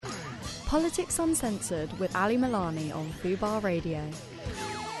Politics Uncensored with Ali Milani on Fubar Radio.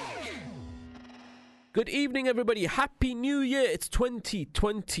 Good evening, everybody. Happy New Year. It's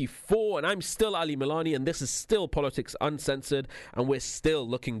 2024, and I'm still Ali Milani, and this is still Politics Uncensored, and we're still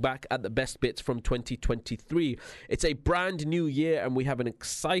looking back at the best bits from 2023. It's a brand new year, and we have an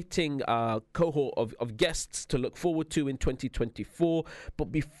exciting cohort of guests to look forward to in 2024.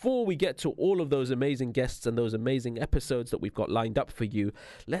 But before we get to all of those amazing guests and those amazing episodes that we've got lined up for you,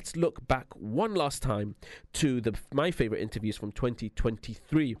 let's look back one last time to my favorite interviews from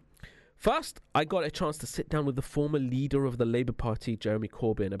 2023. First, I got a chance to sit down with the former leader of the Labour Party, Jeremy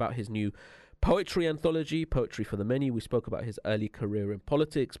Corbyn, about his new poetry anthology, Poetry for the Many. We spoke about his early career in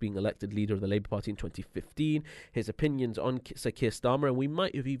politics, being elected leader of the Labour Party in 2015, his opinions on Sir Keir Starmer, and we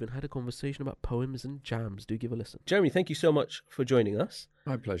might have even had a conversation about poems and jams. Do give a listen. Jeremy, thank you so much for joining us.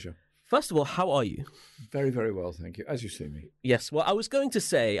 My pleasure. First of all, how are you? Very, very well, thank you. As you see me. Yes, well, I was going to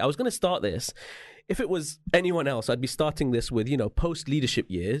start this. If it was anyone else, I'd be starting this with, post-leadership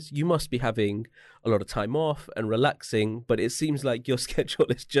years. You must be having a lot of time off and relaxing, but it seems like your schedule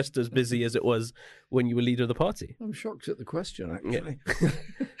is just as busy as it was when you were leader of the party. I'm shocked at the question, actually. Yeah.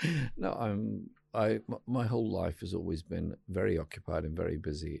 No, my whole life has always been very occupied and very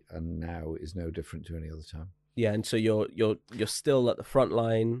busy, and now is no different to any other time. Yeah, and so you're still at the front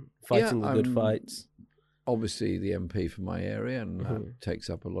line, fighting the good fights. Obviously, the MP for my area, and that takes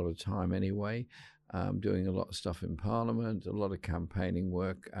up a lot of time anyway. Doing a lot of stuff in Parliament, a lot of campaigning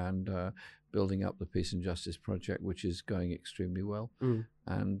work, and building up the Peace and Justice Project, which is going extremely well.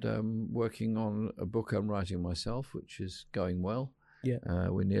 And working on a book I'm writing myself, which is going well. Yeah,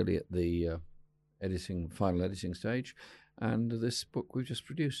 we're nearly at the final editing stage. And this book we've just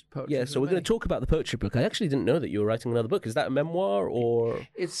produced, Poetry. Yeah, so we're going to talk about the poetry book. I actually didn't know that you were writing another book. Is that a memoir or...?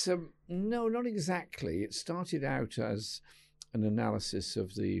 It's no, not exactly. It started out as an analysis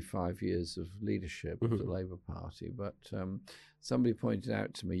of the 5 years of leadership of the Labour Party. But somebody pointed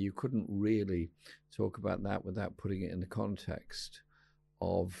out to me you couldn't really talk about that without putting it in the context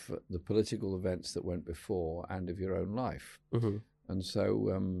of the political events that went before and of your own life. And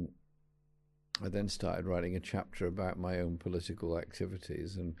so... I then started writing a chapter about my own political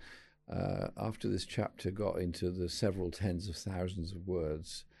activities, and after this chapter got into the several tens of thousands of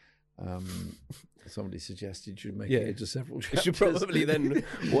words, somebody suggested you make it into several chapters. You should probably then,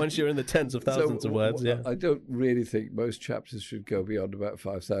 once you're in the tens of thousands of words, I don't really think most chapters should go beyond about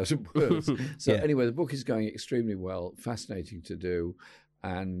 5,000 words. So anyway, the book is going extremely well, fascinating to do,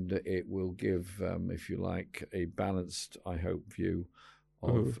 and it will give, if you like, a balanced, I hope, view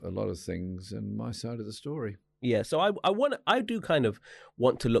of a lot of things and my side of the story. Yeah, so I do kind of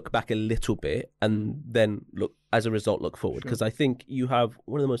want to look back a little bit and then look forward, because I think you have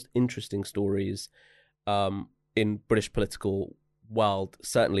one of the most interesting stories in British political world,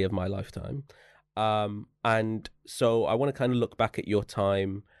 certainly of my lifetime. And so I want to kind of look back at your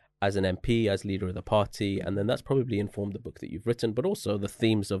time as an MP, as leader of the party, and then that's probably informed the book that you've written, but also the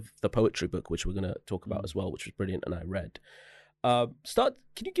themes of the poetry book, which we're going to talk about as well, which was brilliant and I read.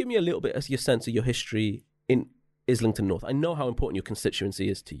 Can you give me a little bit of your sense of your history in Islington North? I know how important your constituency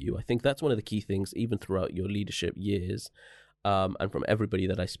is to you. I think that's one of the key things, even throughout your leadership years, and from everybody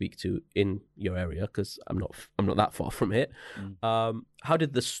that I speak to in your area, because I'm not that far from it. How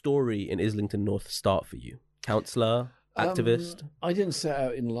did the story in Islington North start for you? Councillor, activist? I didn't set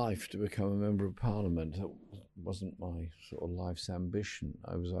out in life to become a member of Parliament. It wasn't my sort of life's ambition.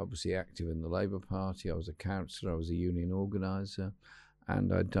 I was obviously active in the Labour Party. I was a councillor. I was a union organiser,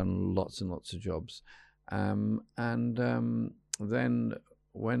 and I'd done lots and lots of jobs. Then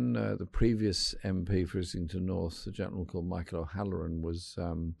when the previous MP for Islington North, a gentleman called Michael O'Halloran, was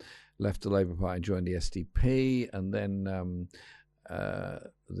left the Labour Party and joined the SDP, and then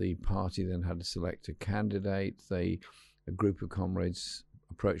the party then had to select a candidate. A group of comrades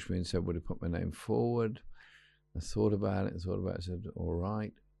approached me and said, would I put my name forward? I thought about it, said, all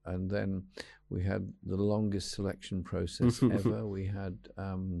right. And then we had the longest selection process ever. We had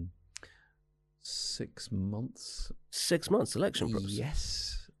 6 months. 6 months selection process?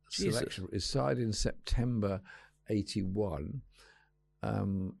 Yes. Jesus. Selection. It started in September 81.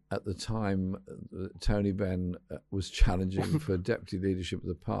 At the time, Tony Benn was challenging for deputy leadership of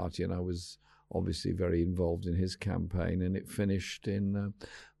the party, and I was obviously very involved in his campaign, and it finished in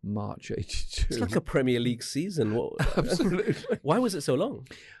March 82. It's like a Premier League season. Absolutely. Why was it so long?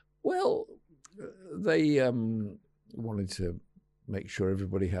 Well, they wanted to make sure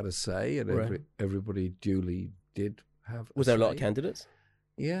everybody had a say, and everybody duly did have Was there a lot of candidates?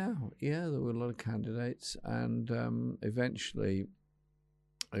 Yeah, there were a lot of candidates, and eventually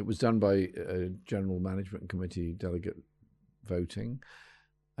it was done by a General Management Committee delegate voting,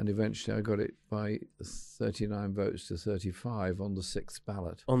 And eventually I got it by 39 votes to 35 on the 6th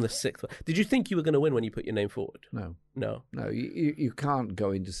ballot. On the 6th. Did you think you were going to win when you put your name forward? No. No. No, you can't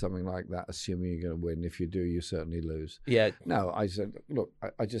go into something like that assuming you're going to win. If you do, you certainly lose. Yeah. No, I said, look,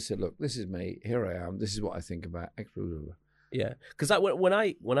 I just said, look, this is me. Here I am. This is what I think about. Yeah. Because when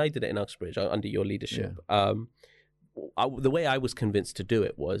I did it in Uxbridge under your leadership, the way I was convinced to do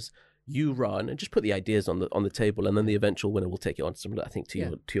it was, you run and just put the ideas on the table, and then the eventual winner will take it on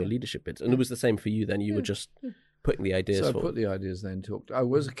to your leadership bids. And it was the same for you then. You were just putting the ideas forward. So I put the ideas then, talked. I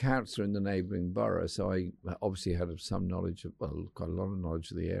was a councillor in the neighbouring borough, so I obviously had some knowledge of, quite a lot of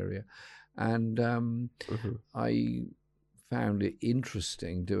knowledge of the area. And I found it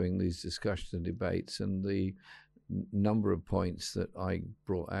interesting doing these discussions and debates, and the number of points that I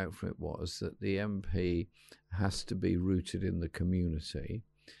brought out from it was that the MP has to be rooted in the community.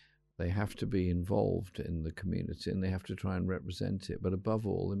 They have to be involved in the community, and they have to try and represent it. But above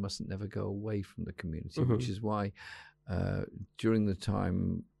all, they mustn't never go away from the community, which is why during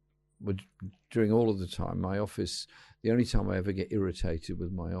all of the time, my office, the only time I ever get irritated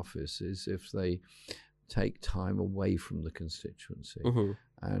with my office is if they take time away from the constituency.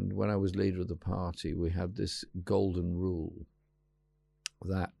 And when I was leader of the party, we had this golden rule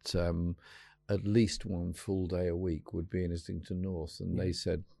that at least one full day a week would be in Islington North. And they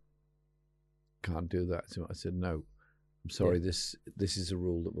said, can't do that. So I said, no, I'm sorry, this is a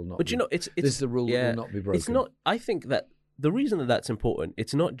rule that will not be. But this is a rule that will not be broken. It's not, I think that the reason that that's important,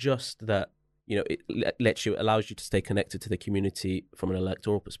 it's not just that, it allows you to stay connected to the community from an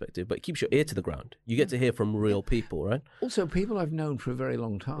electoral perspective, but it keeps your ear to the ground. You get to hear from real people, right? Also, people I've known for a very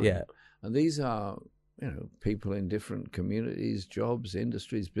long time. Yeah. And these are, people in different communities, jobs,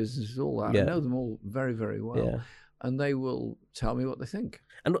 industries, businesses, all that. I know them all very, very well. Yeah. And they will tell me what they think.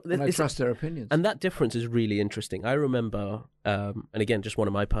 And I trust their opinions. And that difference is really interesting. I remember, and again, just one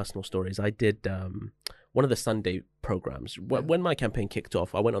of my personal stories, I did one of the Sunday programs. When my campaign kicked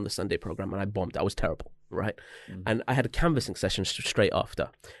off, I went on the Sunday program and I bombed. I was terrible, right? And I had a canvassing session straight after.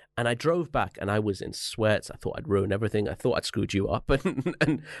 And I drove back and I was in sweats. I thought I'd ruined everything. I thought I'd screwed you up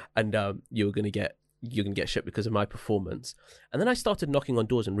and you were going to get shit because of my performance. And then I started knocking on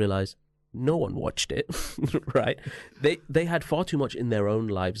doors and realized, no one watched it, right? They had far too much in their own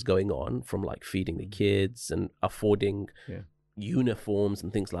lives going on, from like feeding the kids and affording uniforms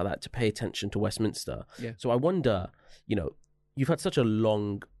and things like that, to pay attention to Westminster. Yeah. So I wonder, you've had such a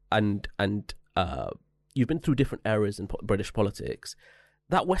long and you've been through different eras in British politics.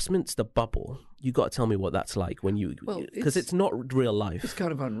 That Westminster bubble, you got to tell me what that's like when because it's not real life. It's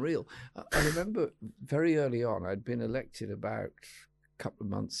kind of unreal. I remember very early on, I'd been elected about couple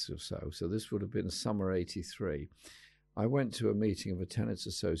of months or so this would have been summer 83. I went to a meeting of a tenants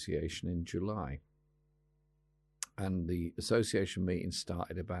association in July, and the association meeting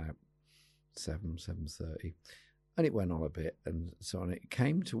started about 7:30, and it went on a bit and so on. It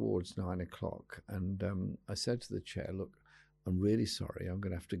came towards 9 o'clock, and I said to the chair, look, I'm really sorry, I'm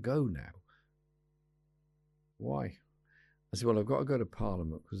going to have to go now. Why? I said, well, I've got to go to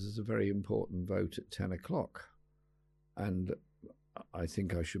Parliament because there's a very important vote at 10 o'clock, and I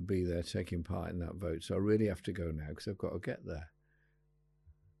think I should be there taking part in that vote. So I really have to go now because I've got to get there.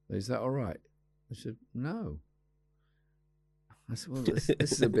 Is that all right? I said, no. I said, well, this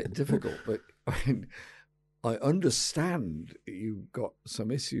is a bit difficult, but I understand you've got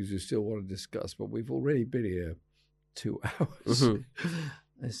some issues you still want to discuss, but we've already been here 2 hours.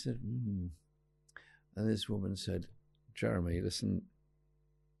 I said, And this woman said, Jeremy, listen,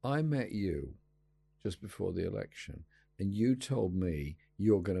 I met you just before the election, and you told me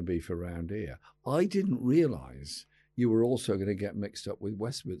you're going to be for round here. I didn't realise you were also going to get mixed up with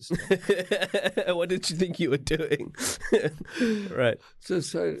Westminster. What did you think you were doing? Right. So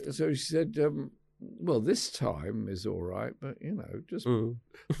she said, well, this time is all right, but, just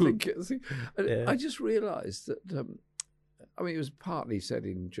think. I just realised that, it was partly said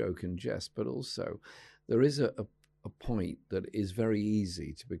in joke and jest, but also there is a point that is very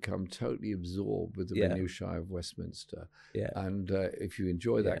easy to become totally absorbed with the minutiae of Westminster. Yeah. And if you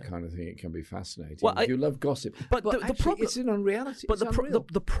enjoy that kind of thing, it can be fascinating. Well, if you love gossip. But the problem, it's in unreality. But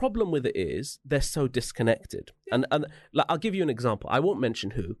the problem with it is they're so disconnected. Yeah. And I'll give you an example. I won't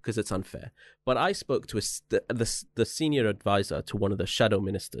mention who because it's unfair. But I spoke to the senior advisor to one of the shadow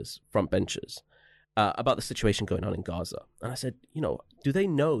ministers, front benchers, about the situation going on in Gaza. And I said, do they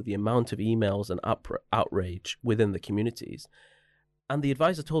know the amount of emails and outrage within the communities? And the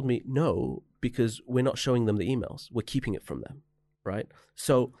advisor told me, no, because we're not showing them the emails. We're keeping it from them, right?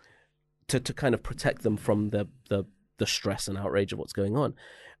 So to kind of protect them from the stress and outrage of what's going on.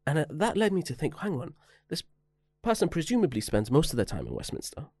 And that led me to think, hang on, person presumably spends most of their time in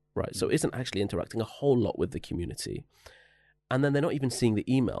Westminster, right? So isn't actually interacting a whole lot with the community. And then they're not even seeing the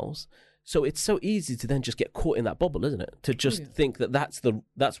emails. So it's so easy to then just get caught in that bubble, isn't it? To just think that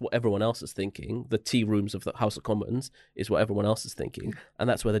that's what everyone else is thinking. The tea rooms of the House of Commons is what everyone else is thinking, and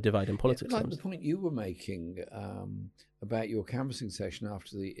that's where the divide in politics like comes. the point you were making about your canvassing session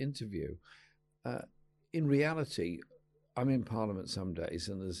after the interview. In reality, I'm in Parliament some days,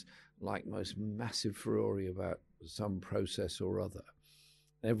 and there's like most massive furore about some process or other.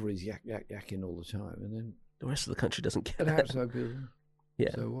 Everybody's yakking all the time, and then The rest of the country doesn't care. and outside people.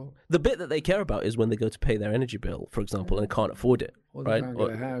 Yeah. So what? The bit that they care about is when they go to pay their energy bill, for example, and can't afford it, Or right? can't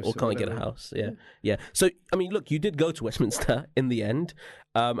get a house or can't get a house. Yeah. So, I mean, look, you did go to Westminster in the end,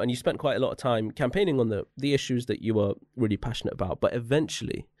 and you spent quite a lot of time campaigning on the issues that you were really passionate about. But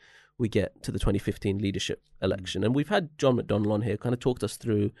eventually, we get to the 2015 leadership election, and we've had John McDonnell on here, kind of talked us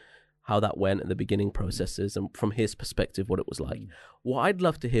through how that went and the beginning processes, and from his perspective, what it was like. What I'd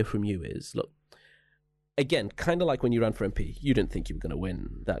love to hear from you is, look, again, kind of like when you ran for MP, you didn't think you were going to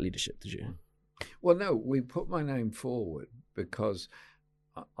win that leadership, did you? Well, no, we put my name forward because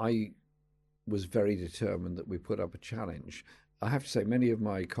I was very determined that we put up a challenge. I have to say, many of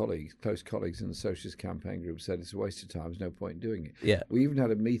my colleagues, close colleagues in the Socialist campaign group said it's a waste of time, there's no point in doing it. Yeah. We even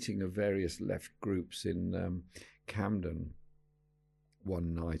had a meeting of various left groups in Camden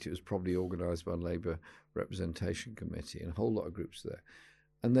one night. It was probably organised by Labour Representation Committee, and a whole lot of groups there.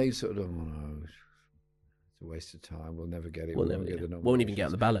 And they sort of, oh no, it's a waste of time, we'll never get it. Won't even get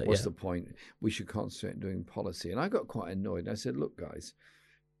on the ballot. What's the point? We should concentrate on doing policy. And I got quite annoyed. I said, look, guys,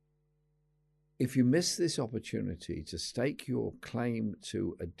 if you miss this opportunity to stake your claim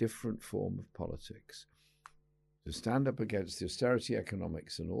to a different form of politics, to stand up against the austerity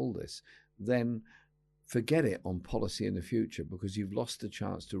economics and all this, then forget it on policy in the future, because you've lost the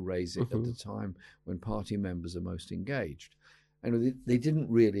chance to raise it at the time when party members are most engaged. And they didn't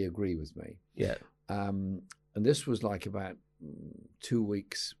really agree with me. Yeah. And this was like about 2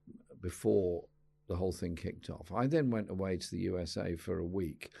 weeks before the whole thing kicked off. I then went away to the USA for a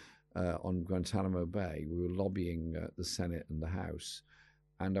week on Guantanamo Bay. We were lobbying the Senate and the House.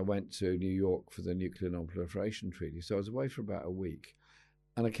 And I went to New York for the Nuclear Non-Proliferation Treaty. So I was away for about a week.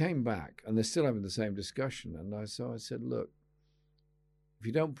 And I came back, and they're still having the same discussion. And I said, look, if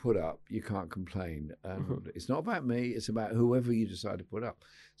you don't put up, you can't complain. And it's not about me, it's about whoever you decide to put up.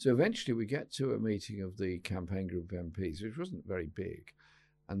 So eventually we get to a meeting of the campaign group of MPs, which wasn't very big.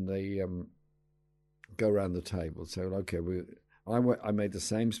 And they go around the table and say, well, okay, I made the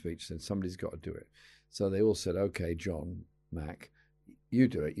same speech, said somebody's got to do it. So they all said, okay, John, Mac, you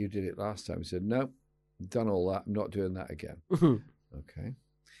do it. You did it last time. He said, no, done all that. I'm not doing that again. Okay.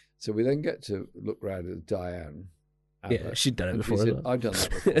 So we then get to look round at Diane. Yeah, she'd done it before. She said, I've done that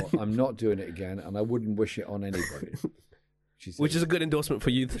before. I'm not doing it again, and I wouldn't wish it on anybody. She said, which is a good endorsement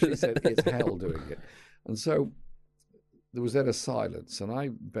for you. She said, it's hell doing it. And so there was then a silence, and I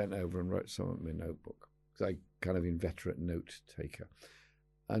bent over and wrote some in my notebook, because I kind of inveterate note taker.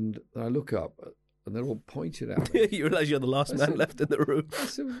 And I look up, and they're all pointed at me. You realise you're the last man left in the room. I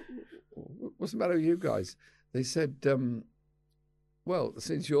said, what's the matter with you guys? They said, well,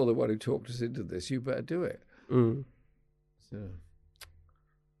 since you're the one who talked us into this, you better do it. So,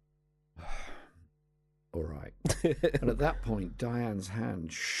 all right. And at that point, Diane's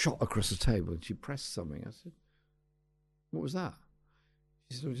hand shot across the table and she pressed something. I said, what was that?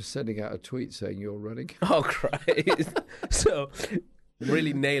 She said, I'm just sending out a tweet saying you're running. Oh, Christ. So,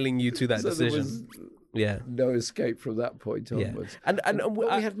 really nailing you to that decision. There was no escape from that point onwards. Yeah. And we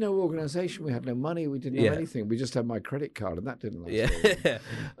had no organisation, we had no money, we didn't have anything. We just had my credit card, and that didn't last long.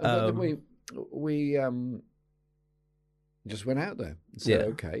 But then we just went out there and said,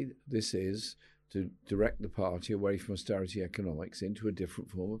 okay, this is to direct the party away from austerity economics into a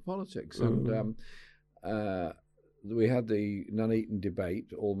different form of politics. And we had the Nuneaton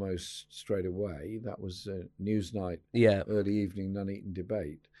debate almost straight away. That was Newsnight, early evening Nuneaton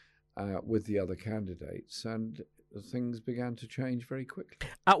debate with the other candidates, and things began to change very quickly.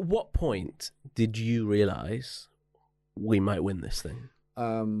 At what point did you realise we might win this thing?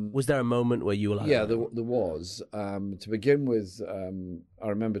 Was there a moment where you were like... Yeah, there was. To begin with, I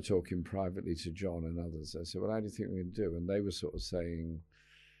remember talking privately to John and others. I said, well, how do you think we're going to do? And they were sort of saying,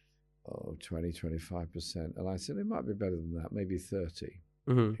 20, 25%. And I said, it might be better than that, maybe 30.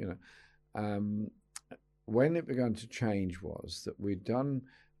 You know, when it began to change was that we'd done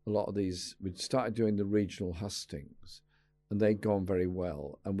a lot of these, we'd started doing the regional hustings, and they'd gone very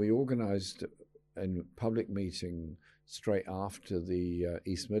well. And we organised a public meeting straight after the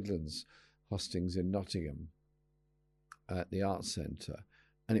East Midlands hustings in Nottingham at the Arts Centre,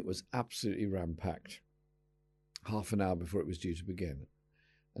 and it was absolutely ram-packed. half an hour before it was due to begin.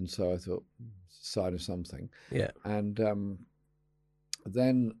 And so I thought, it's a sign of something. Yeah. And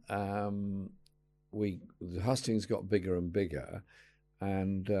then the hustings got bigger and bigger,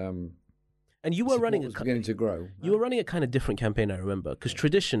 and you were running was beginning to grow. You were running a kind of different campaign, I remember, because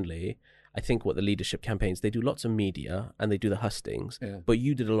traditionally, I think what the leadership campaigns, they do lots of media and they do the hustings, but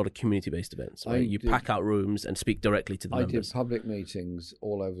you did a lot of community-based events, right? You pack out rooms and speak directly to the members. I did public meetings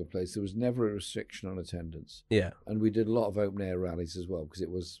all over the place. There was never a restriction on attendance. Yeah. And we did a lot of open-air rallies as well, because it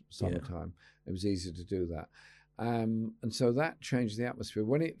was summertime. It was easy to do that. And so that changed the atmosphere.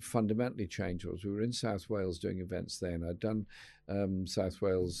 When it fundamentally changed was we were in South Wales doing events then. I'd done South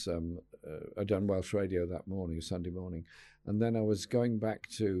Wales, I'd done Welsh radio that morning, Sunday morning. And then I was going back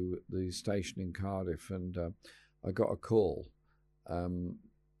to the station in Cardiff, and I got a call from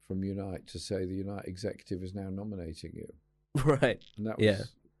Unite to say the Unite executive is now nominating you. Right. And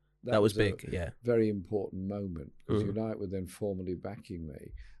that was big, very important moment, because Unite were then formally backing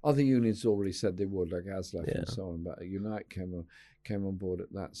me. Other unions already said they would, like ASLEF and so on, but Unite came on board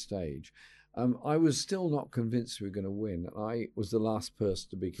at that stage. I was still not convinced we were going to win. I was the last person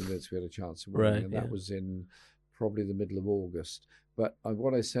to be convinced we had a chance of winning, and that was in probably the middle of August. But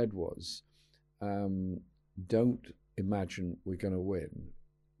what I said was, don't imagine we're going to win.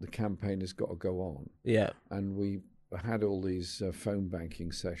 The campaign has got to go on. Yeah. And we had all these phone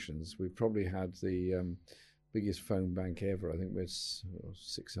banking sessions. We probably had the biggest phone bank ever. I think we had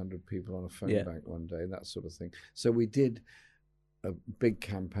 600 people on a phone bank one day, that sort of thing. So we did a big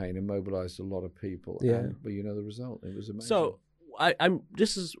campaign and mobilized a lot of people. Yeah. But you know the result. It was amazing. So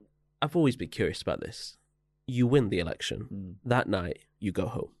I've always been curious about this. You win the election. That night, you go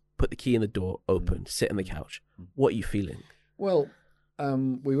home, put the key in the door, open, sit on the couch. What are you feeling? Well,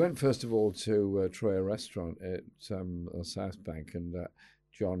 we went first of all to Troya Restaurant at South Bank, and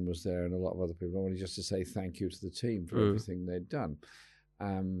John was there and a lot of other people. I wanted just to say thank you to the team for everything they'd done.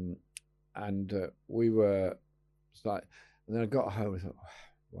 And we were like, and then I got home and thought,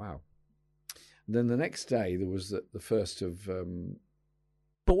 wow. And then the next day there was the first of.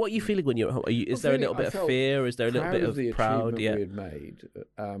 But what are you feeling when you're at home? Is there a little bit of fear? Is there a little bit of proud? Yeah, we had made.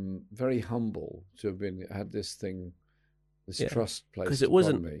 Very humble to have had this thing. This trust placed because it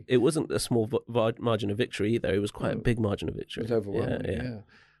wasn't a small margin of victory either. It was quite a big margin of victory. It was overwhelming, yeah.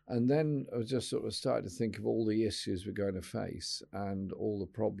 And then I was just sort of started to think of all the issues we're going to face and all the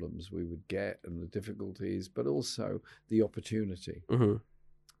problems we would get and the difficulties, but also the opportunity.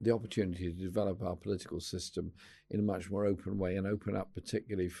 The opportunity to develop our political system in a much more open way and open up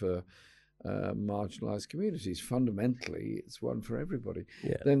particularly for marginalised communities. Fundamentally, it's one for everybody.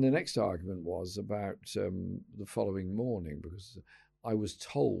 Yeah. Then the next argument was about the following morning, because I was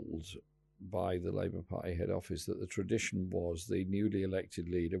told by the Labour Party head office that the tradition was the newly elected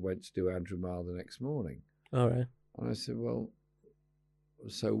leader went to do Andrew Marr the next morning. All right. And I said, well,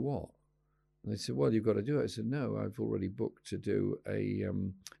 so what? And they said, well, you've got to do it. I said, no, I've already booked to do a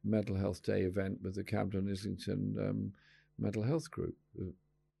Mental Health Day event with the Camden Islington Mental Health Group.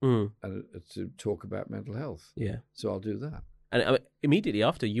 And to talk about mental health. Yeah. So I'll do that. And immediately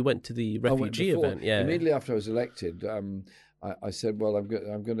after, you went to the refugee event. Yeah. Immediately after I was elected, I said, well, I'm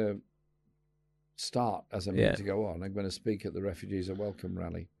going to start as I'm meant to go on. I'm going to speak at the Refugees Are Welcome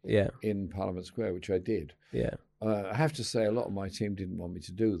rally in Parliament Square, which I did. Yeah. I have to say a lot of my team didn't want me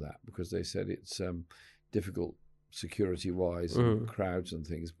to do that because they said it's difficult security-wise and crowds and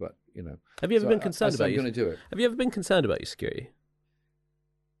things, but, you know. Have you ever been concerned about I'm going to do it. Have you ever been concerned about your security?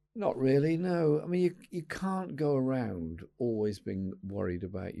 Not really, no. I mean, you can't go around always being worried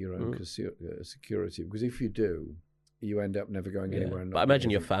about your own security, because if you do, you end up never going anywhere. But I imagine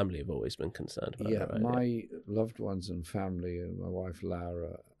your family have always been concerned about that, right? My loved ones and family, and my wife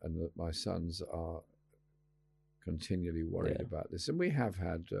Laura and my sons are continually worried about this. And we have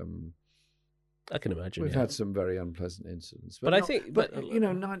had... I can imagine. We've had some very unpleasant incidents. But I think... But, you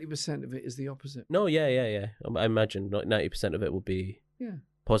know, 90% of it is the opposit. No, yeah. I imagine 90% of it will be...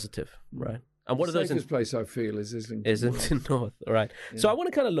 positive, right? And what are those? The safest place I feel is Islington. Islington North, right? Yeah. So I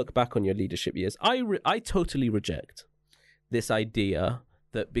want to kind of look back on your leadership years. I totally reject this idea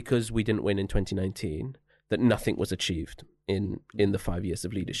that because we didn't win in 2019, that nothing was achieved in the 5 years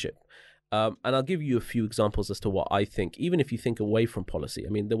of leadership. And I'll give you a few examples as to what I think. Even if you think away from policy, I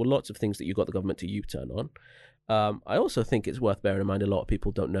mean, there were lots of things that you got the government to U-turn on. I also think it's worth bearing in mind. A lot of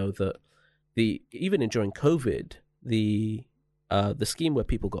people don't know that even during COVID, the scheme where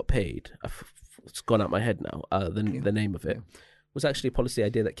people got paid, it's gone out my head now, the name of it, was actually a policy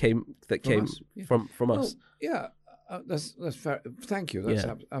idea that came from us. Yeah, that's fair. Thank you. That's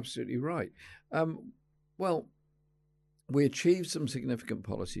absolutely right. Well, we achieved some significant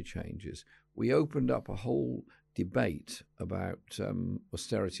policy changes. We opened up a whole debate about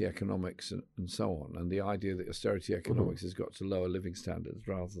austerity economics and so on, and the idea that austerity economics has got to lower living standards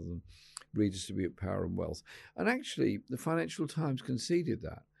rather than redistribute power and wealth. And actually, the Financial Times conceded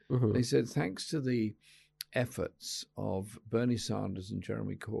that. They said, thanks to the efforts of Bernie Sanders and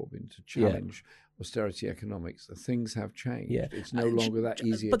Jeremy Corbyn to challenge austerity economics, things have changed. Yeah. It's no longer that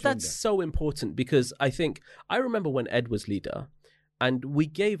easy. But agenda. That's so important, because I remember when Ed was leader, and we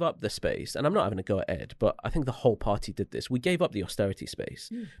gave up the space, and I'm not having a go at Ed, but I think the whole party did this. We gave up the austerity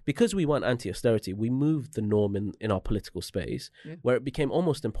space. Because we weren't anti-austerity, we moved the norm in our political space, where it became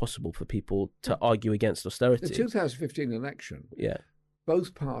almost impossible for people to argue against austerity. The 2015 election,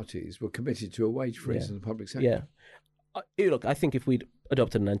 both parties were committed to a wage freeze in the public sector. Look, I think if we'd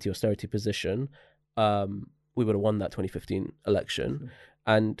adopted an anti-austerity position, we would have won that 2015 election.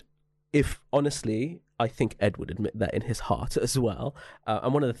 And if, honestly, I think Ed would admit that in his heart as well.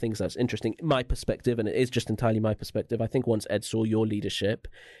 And one of the things that's interesting, my perspective, and it is just entirely my perspective, I think once Ed saw your leadership,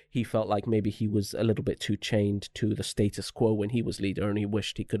 he felt like maybe he was a little bit too chained to the status quo when he was leader, and he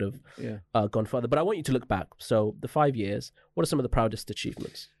wished he could have gone further. But I want you to look back. So the 5 years, what are some of the proudest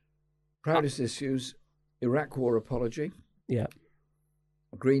achievements? Proudest issues, Iraq War apology. Yeah.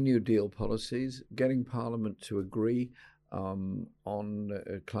 Green New Deal policies, getting Parliament to agree on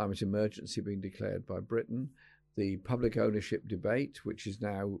a climate emergency being declared by Britain, the public ownership debate, which is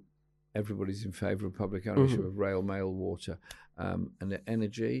now everybody's in favour of public ownership of rail, mail, water and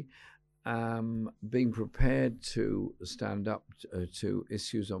energy, being prepared to stand up to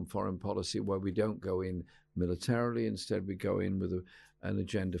issues on foreign policy where we don't go in militarily, instead we go in with an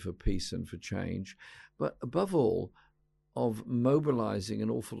agenda for peace and for change. But above all, of mobilising an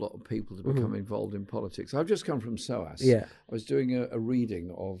awful lot of people to become involved in politics. I've just come from SOAS. I was doing a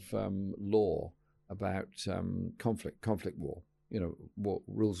reading of law about conflict war,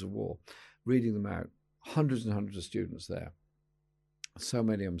 rules of war, reading them out. Hundreds and hundreds of students there. So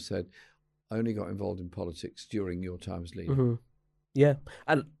many of them said, I only got involved in politics during your time as leader. Yeah.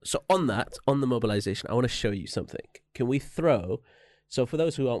 And so on the mobilisation, I want to show you something. Can we throw... So for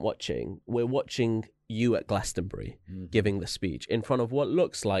those who aren't watching, we're watching you at Glastonbury giving the speech in front of what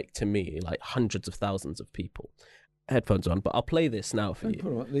looks like, to me, like hundreds of thousands of people. Headphones on, but I'll play this now for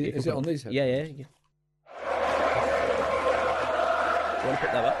you. Is it on these headphones? Yeah. You want to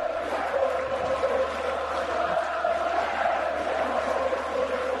put that up?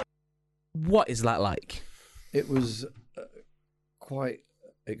 What is that like? It was quite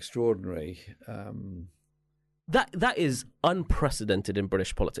extraordinary. That is unprecedented in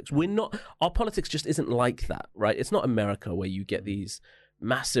British politics. Our politics just isn't like that, right? It's not America where you get these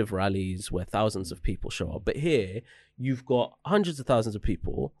massive rallies where thousands of people show up. But here, you've got hundreds of thousands of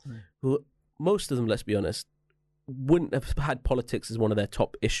people who, most of them, let's be honest, wouldn't have had politics as one of their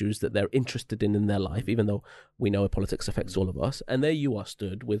top issues that they're interested in their life, even though we know politics affects all of us. And there you are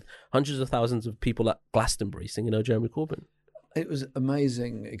stood with hundreds of thousands of people at Glastonbury singing "Oh, Jeremy Corbyn." It was an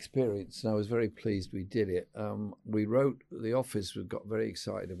amazing experience, and I was very pleased we did it. We wrote, the office got very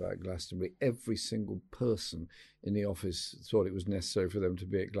excited about Glastonbury. Every single person in the office thought it was necessary for them to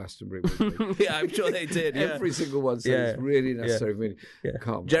be at Glastonbury with me. Yeah, I'm sure they did. Every single one said it's really necessary for me to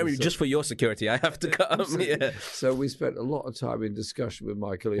come. Jeremy, just for your security, I have to come. So we spent a lot of time in discussion with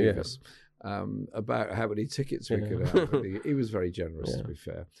Michael Eavis about how many tickets we could have. He was very generous, to be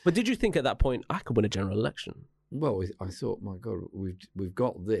fair. But did you think at that point, I could win a general election? Well, I thought, my God, we've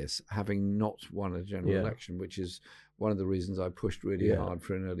got this, having not won a general election, which is one of the reasons I pushed really hard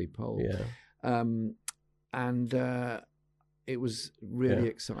for an early poll. And it was really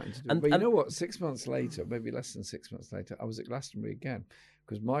exciting to do. But you know what? 6 months later, maybe less than 6 months later, I was at Glastonbury again,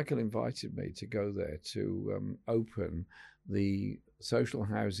 because Michael invited me to go there to open the social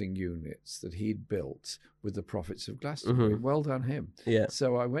housing units that he'd built with the profits of Glastonbury. Well done him.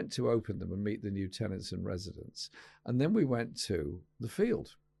 So I went to open them and meet the new tenants and residents. And then we went to the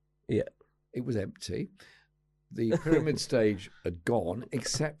field. It was empty. The pyramid stage had gone,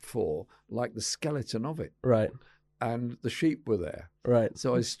 except for like the skeleton of it. And the sheep were there.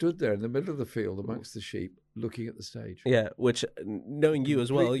 So I stood there in the middle of the field amongst the sheep, looking at the stage. Which, knowing you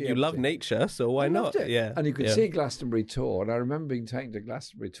as well, you love nature, so why not? And you could see Glastonbury Tor, and I remember being taken to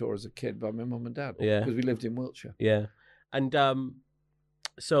Glastonbury Tor as a kid by my mum and dad, because we lived in Wiltshire. And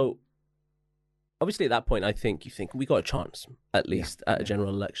so obviously at that point, you think we got a chance, at least, at a general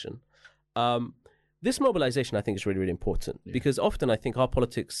election. This mobilisation, I think, is really, really important, because often I think our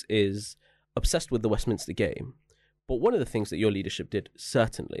politics is obsessed with the Westminster game. But one of the things that your leadership did,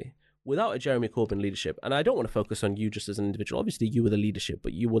 certainly, without a Jeremy Corbyn leadership, and I don't want to focus on you just as an individual. Obviously, you were the leadership,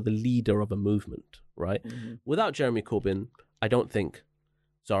 but you were the leader of a movement, right? Without Jeremy Corbyn, I don't think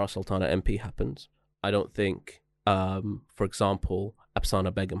Zara Sultana MP happens. I don't think for example,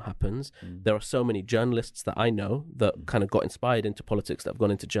 Apsana Begum happens, there are so many journalists that I know that kind of got inspired into politics, that have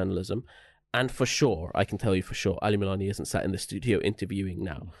gone into journalism. And for sure, I can tell you for sure, Ali Milani isn't sat in the studio interviewing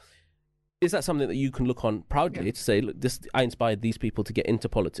now. Is that something that you can look on proudly to say, look, I inspired these people to get into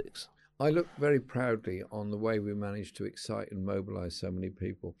politics? I look very proudly on the way we managed to excite and mobilise so many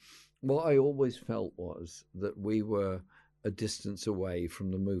people. What I always felt was that we were a distance away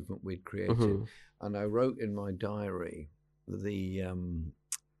from the movement we'd created. And I wrote in my diary the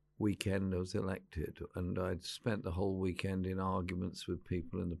weekend I was elected, and I'd spent the whole weekend in arguments with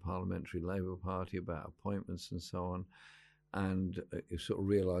people in the Parliamentary Labour Party about appointments and so on, and I sort of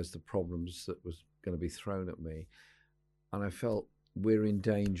realised the problems that was going to be thrown at me. And I felt we're in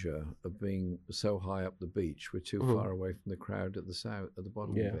danger of being so high up the beach, we're too far away from the crowd at the south, at the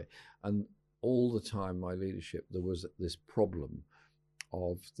bottom of it. And all the time, my leadership, there was this problem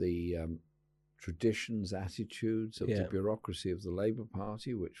of the traditions, attitudes of the bureaucracy of the Labour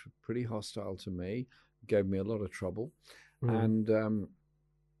Party, which were pretty hostile to me, gave me a lot of trouble. And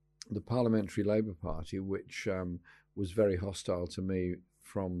the Parliamentary Labour Party, which was very hostile to me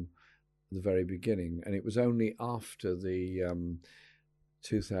from the very beginning. And it was only after the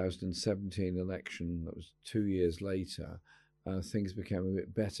 2017 election, that was 2 years later, things became a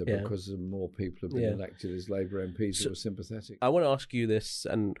bit better because more people have been elected as Labour MPs who were sympathetic. I want to ask you this,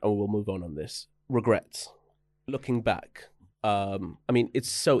 and we'll move on this. Regrets. Looking back, I mean, it's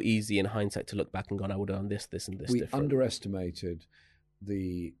so easy in hindsight to look back and go, I would have done this, and this different. We underestimated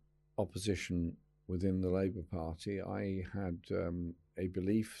the opposition within the Labour Party. I had a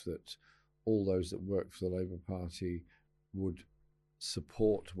belief that all those that worked for the Labour Party would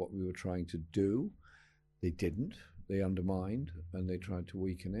support what we were trying to do. They didn't. They undermined and they tried to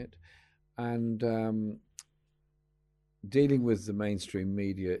weaken it. And dealing with the mainstream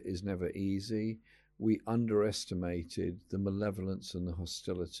media is never easy. We underestimated the malevolence and the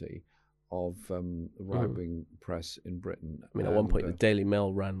hostility of the right-wing press in Britain. I mean, at one point, the Daily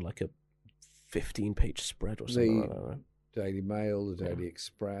Mail ran like a 15-page spread or something like that, right? Daily Mail, the Daily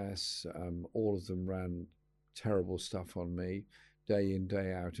Express, all of them ran terrible stuff on me day in,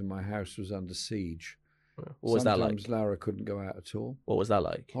 day out, and my house was under siege. What was that like? Sometimes Lara couldn't go out at all. What was that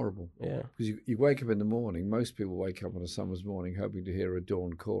like? Horrible. Yeah. Because you wake up in the morning, most people wake up on a summer's morning hoping to hear a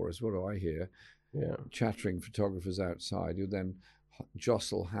dawn chorus. What do I hear? Yeah. Chattering photographers outside who then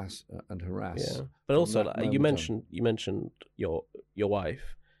jostle and harass. Yeah. But also, like, you mentioned your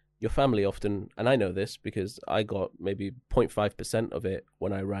wife. Your family often, and I know this because I got maybe 0.5% of it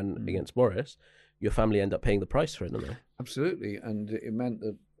when I ran against Boris. Your family end up paying the price for it, don't they? Absolutely. And it meant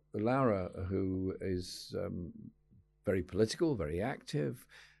that Laura, who is very political, very active,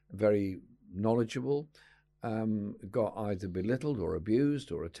 very knowledgeable, got either belittled or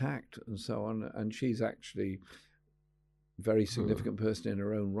abused or attacked and so on. And she's actually a very significant person in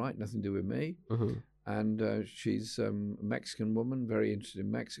her own right, nothing to do with me. And she's a Mexican woman, very interested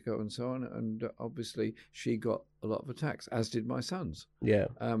in Mexico and so on. And obviously she got a lot of attacks, as did my sons. Yeah.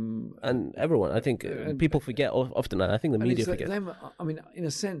 And everyone, I think people forget often, and I think the media forget. I mean, in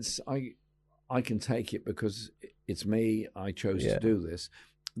a sense, I can take it because it's me. I chose to do this.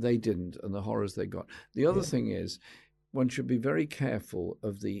 They didn't, and the horrors they got. The other thing is, one should be very careful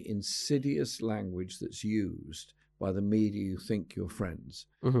of the insidious language that's used by the media you think you're friends.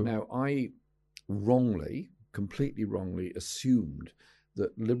 Now, I completely wrongly assumed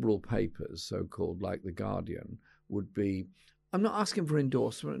that liberal papers, so-called, like The Guardian, would be, I'm not asking for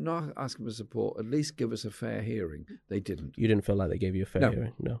endorsement, not asking for support, at least give us a fair hearing. They didn't. You didn't feel like they gave you a fair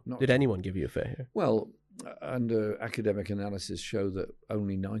hearing? No. Did anyone give you a fair hearing? Well, academic analysis show that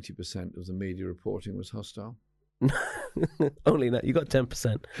only 90% of the media reporting was hostile. Only that? You got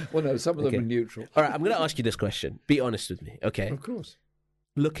 10%. Well, no, some of them are neutral. All right, I'm going to ask you this question. Be honest with me, okay? Of course.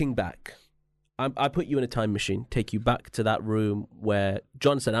 Looking back, I put you in a time machine, take you back to that room where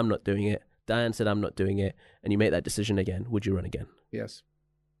John said, I'm not doing it, Diane said, I'm not doing it, and you make that decision again. Would you run again? Yes.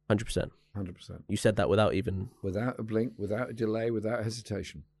 100%? 100%. You said that without even... Without a blink, without a delay, without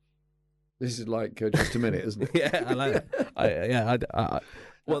hesitation. This is like just a minute, isn't it? Yeah, I like that.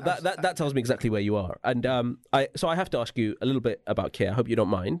 Well, that tells me exactly where you are. And so I have to ask you a little bit about Keir. I hope you don't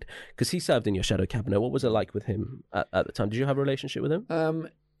mind, because he served in your shadow cabinet. What was it like with him at the time? Did you have a relationship with him?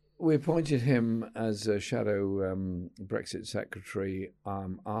 We appointed him as a shadow Brexit secretary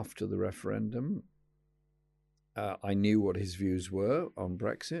after the referendum. I knew what his views were on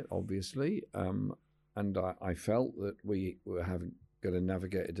Brexit, obviously, and I felt that we were going to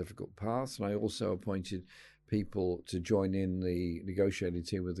navigate a difficult path. And I also appointed people to join in the negotiating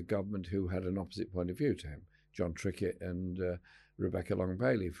team with the government who had an opposite point of view to him, John Trickett and Rebecca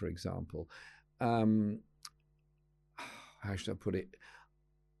Long-Bailey, for example. how should I put it?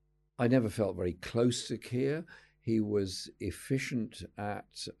 I never felt very close to Keir. He was efficient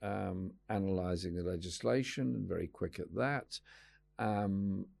at analysing the legislation and very quick at that.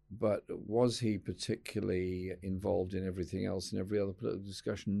 But was he particularly involved in everything else, in every other political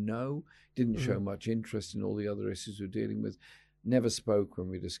discussion? No. Didn't show much interest in all the other issues we're dealing with. Never spoke when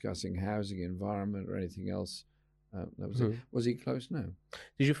we were discussing housing, environment, or anything else. That was it. Was he close? No.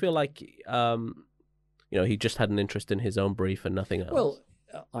 Did you feel like, he just had an interest in his own brief and nothing else? Well,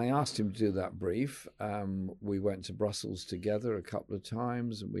 I asked him to do that brief. We went to Brussels together a couple of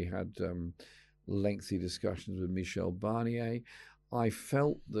times, and we had lengthy discussions with Michel Barnier. I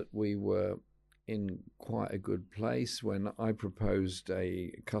felt that we were in quite a good place when I proposed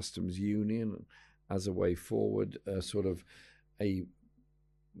a customs union as a way forward, sort of a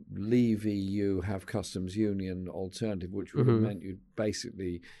leave EU, have customs union alternative, which would have meant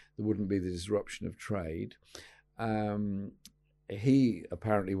there wouldn't be the disruption of trade. He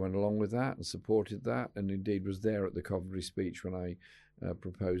apparently went along with that and supported that, and indeed was there at the Coventry speech when I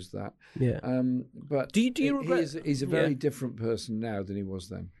proposed that. Yeah. But do you regret? He's a very different person now than he was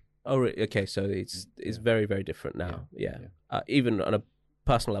then. Oh, okay. So it's very, very different now. Yeah. Even on a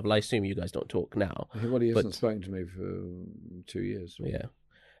personal level, I assume you guys don't talk now. Well, he hasn't spoken to me for 2 years. Yeah.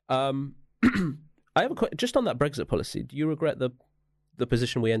 I have a just on that Brexit policy. Do you regret the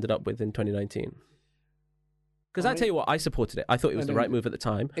position we ended up with in 2019? Because I tell you what, I supported it. I thought it was the right move at the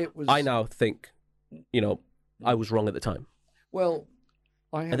time. I now think, I was wrong at the time. Well,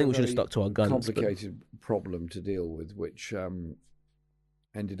 I think we should have stuck to our guns. Complicated problem to deal with, which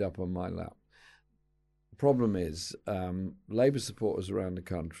ended up on my lap. The problem is, Labour supporters around the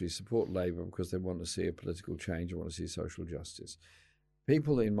country support Labour because they want to see a political change and want to see social justice.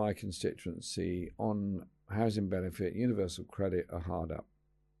 People in my constituency on housing benefit, universal credit are hard up.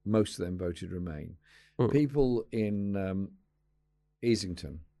 Most of them voted Remain. People in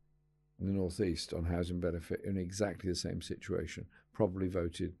Easington, in the northeast, on housing benefit, in exactly the same situation, probably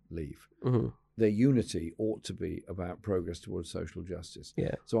voted Leave. Their unity ought to be about progress towards social justice.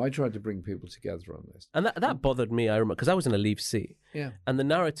 Yeah. So I tried to bring people together on this. And that bothered me, I remember, because I was in a Leave seat. Yeah. And the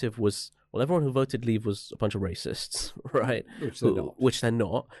narrative was, well, everyone who voted Leave was a bunch of racists, right? Which they're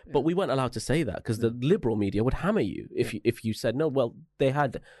not. Yeah. But we weren't allowed to say that because the liberal media would hammer you if you said, no, well, they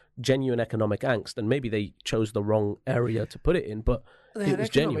had genuine economic angst and maybe they chose the wrong area to put it in, but they had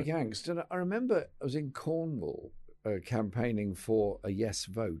economic angst. And I remember I was in Cornwall campaigning for a yes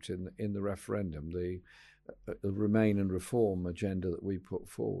vote in the referendum, the Remain and Reform agenda that we put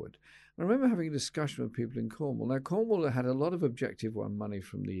forward. I remember having a discussion with people in Cornwall. Now, Cornwall had a lot of Objective One money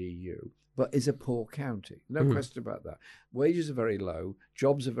from the EU, but is a poor county. No question about that. Wages are very low,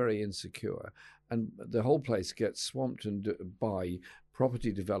 jobs are very insecure, and the whole place gets swamped by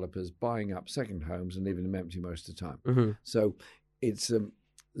property developers buying up second homes and leaving them empty most of the time. So it's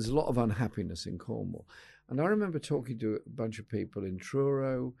there's a lot of unhappiness in Cornwall. And I remember talking to a bunch of people in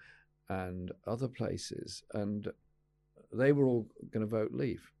Truro and other places, and they were all going to vote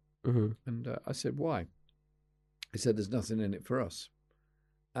Leave. And I said, why? He said, there's nothing in it for us.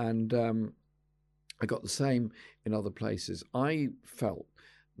 And I got the same in other places. I felt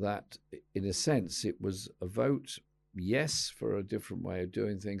that, in a sense, it was a vote, yes, for a different way of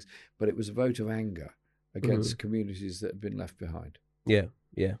doing things, but it was a vote of anger against communities that had been left behind. Yeah,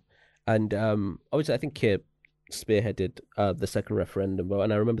 yeah. And obviously, I think Keir spearheaded the second referendum vote.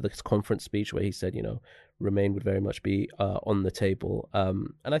 And I remember this conference speech where he said, Remain would very much be on the table.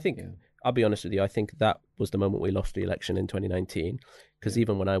 And I think, I'll be honest with you, I think that was the moment we lost the election in 2019. Because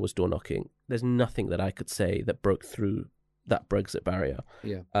even when I was door knocking, there's nothing that I could say that broke through that Brexit barrier.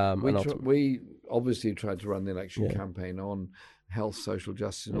 Yeah. We obviously tried to run the election campaign on health, social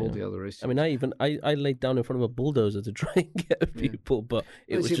justice, and all the other issues. I mean, I laid down in front of a bulldozer to try and get people, but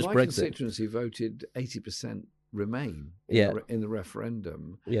it was just my Brexit. Constituency voted 80% Remain in the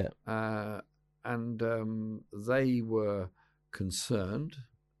referendum. Yeah. And they were concerned.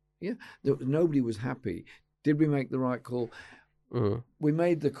 Yeah. Nobody was happy. Did we make the right call? We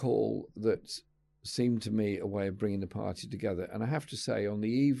made the call that seemed to me a way of bringing the party together. And I have to say, on the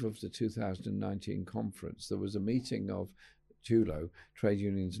eve of the 2019 conference, there was a meeting of TULO, Trade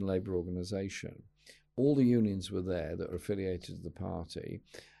Unions and Labour Organisation. All the unions were there that were affiliated to the party,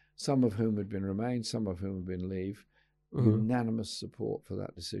 some of whom had been Remain, some of whom had been Leave. Unanimous support for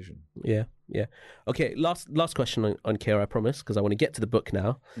that decision. Yeah, yeah. Okay, last question on Keir, I promise, because I want to get to the book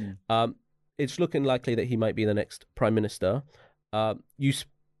now. It's looking likely that he might be the next Prime Minister.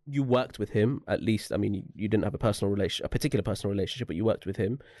 You worked with him, at least. I mean, you didn't have a particular personal relationship, but you worked with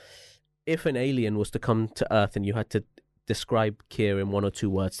him. If an alien was to come to Earth and you had to describe Keir in one or two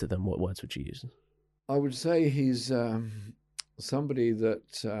words to them, what words would you use? I would say he's somebody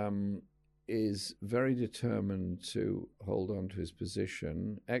that is very determined to hold on to his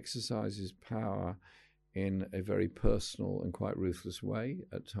position, exercises power in a very personal and quite ruthless way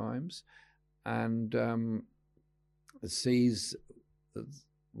at times, and sees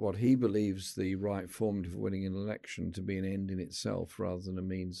what he believes the right form of winning an election to be an end in itself rather than a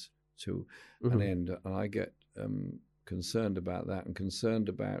means to an end. And I get concerned about that, and concerned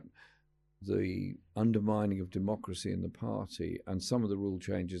about the undermining of democracy in the party and some of the rule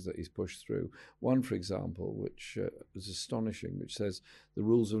changes that he's pushed through. One, for example, which is astonishing, which says the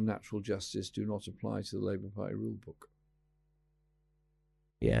rules of natural justice do not apply to the Labour Party rule book.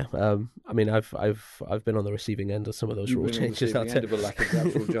 Yeah, I mean, I've been on the receiving end of some of those rule changes. End of a lack of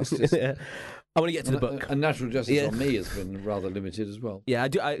natural justice. Yeah. I want to get to the book. And natural justice on me has been rather limited as well. Yeah, I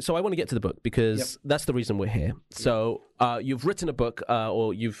do. So I want to get to the book because that's the reason we're here. So you've written a book,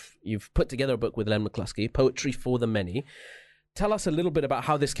 or you've put together a book with Len McCluskey, Poetry for the Many. Tell us a little bit about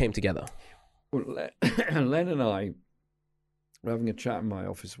how this came together. Well, Len and I were having a chat in my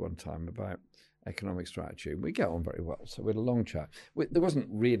office one time about economic strategy. We get on very well, so we had a long chat. There wasn't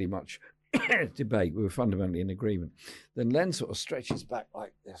really much debate. We were fundamentally in agreement. Then Len sort of stretches back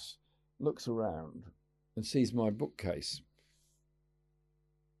like this, looks around and sees my bookcase.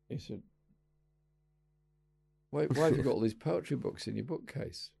 He said, why have you got all these poetry books in your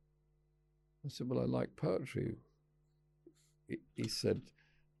bookcase? I said, well, I like poetry. He said,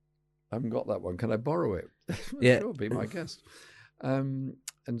 I haven't got that one. Can I borrow it? Yeah. Sure, be my guest. And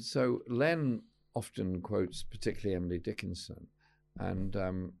so Len often quotes particularly Emily Dickinson,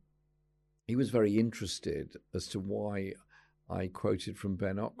 and he was very interested as to why I quoted from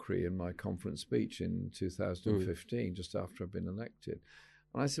Ben Ockrey in my conference speech in 2015, just after I'd been elected.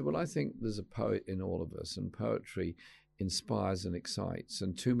 And I said, well, I think there's a poet in all of us, and poetry inspires and excites,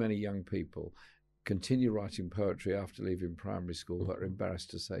 and too many young people continue writing poetry after leaving primary school but are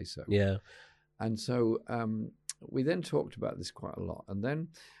embarrassed to say so. Yeah. And so we then talked about this quite a lot. And then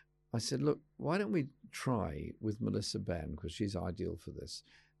I said, look, why don't we try with Melissa Benn, because she's ideal for this,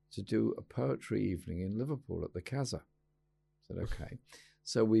 to do a poetry evening in Liverpool at the Casa. I said, okay.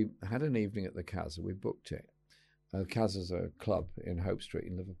 So we had an evening at the Casa. We booked it. Casa's a club in Hope Street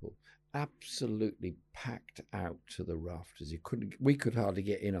in Liverpool. Absolutely packed out to the rafters. We could hardly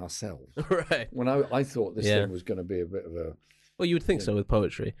get in ourselves. Right. When I thought this thing was going to be a bit of a... Well, you would think so with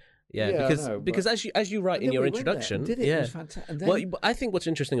poetry. Yeah, because as you write in your introduction, it was fantastic. Well, I think what's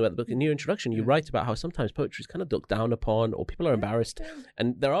interesting about the book, in your introduction, you write about how sometimes poetry is kind of looked down upon, or people are embarrassed,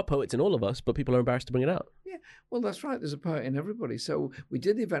 and there are poets in all of us, but people are embarrassed to bring it out. Yeah, well, that's right. There's a poet in everybody. So we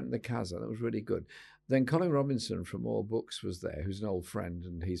did the event in the Casa. That was really good. Then Colin Robinson from All Books was there, who's an old friend,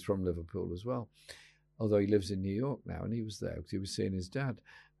 and he's from Liverpool as well, although he lives in New York now, and he was there because he was seeing his dad,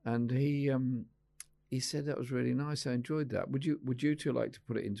 and he said that was really nice. I enjoyed that. Would you two like to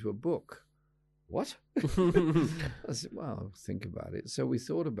put it into a book? What? I said, well, I'll think about it. So we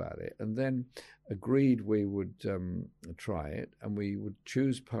thought about it and then agreed we would try it, and we would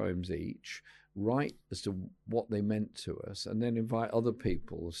choose poems each, write as to what they meant to us, and then invite other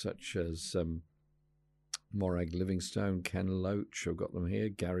people such as Morag Livingstone, Ken Loach, I've got them here,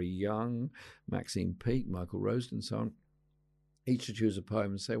 Gary Young, Maxine Peake, Michael Rosed, and so on, each to choose a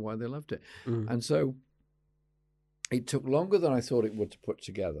poem and say why they loved it. And so it took longer than I thought it would to put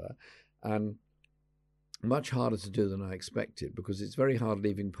together, and much harder to do than I expected, because it's very hard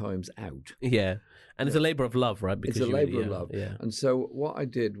leaving poems out. Yeah. And it's a labour of love, right? Because it's a labour of love. Yeah. And so what I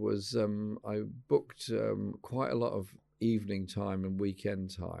did was I booked quite a lot of evening time and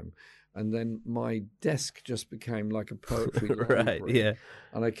weekend time. And then my desk just became like a poetry library. Right, yeah.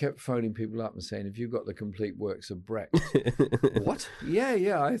 And I kept phoning people up and saying, have you got the complete works of Brecht? What?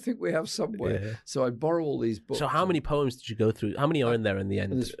 Yeah, I think we have somewhere. Yeah. So I borrow all these books. So how many poems did you go through? How many are in there in the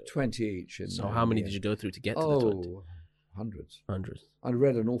end? There's 20 each. So how many did you go through to get to the 20? Hundreds. I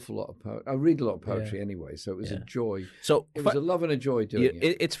read an awful lot of poetry. I read a lot of poetry anyway, so it was a joy. So it was a love and a joy doing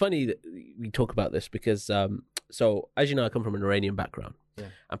it. It's funny that we talk about this because, so as you know, I come from an Iranian background. Yeah.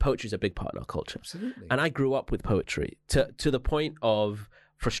 And poetry is a big part in our culture. Absolutely. And I grew up with poetry to the point of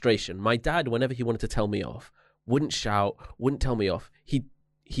frustration. My dad, whenever he wanted to tell me off, wouldn't shout, wouldn't tell me off. He'd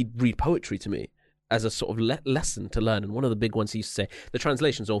read poetry to me as a sort of lesson to learn. And one of the big ones he used to say, the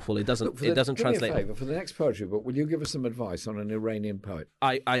translation's awful. It doesn't translate. Do me a favour, for the next poetry book, will you give us some advice on an Iranian poet?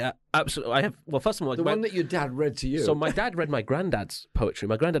 I absolutely. I have. Well, first of all, one that your dad read to you. So my dad read my granddad's poetry.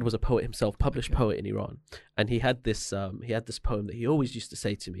 My granddad was a poet himself, published poet in Iran, and he had this poem that he always used to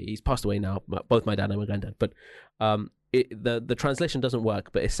say to me. He's passed away now, both my dad and my granddad. But the translation doesn't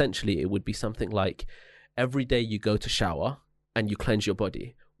work. But essentially, it would be something like, every day you go to shower and you cleanse your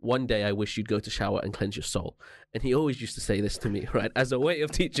body. one day I wish you'd go to shower and cleanse your soul. And he always used to say this to me, right, as a way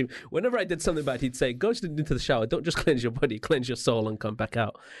of teaching. Whenever I did something bad, he'd say, go into the shower, don't just cleanse your body, cleanse your soul and come back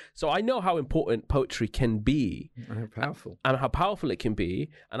out. So I know how important poetry can be. And how powerful. And how powerful it can be.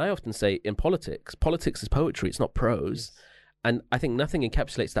 And I often say in politics is poetry, it's not prose. Yes. And I think nothing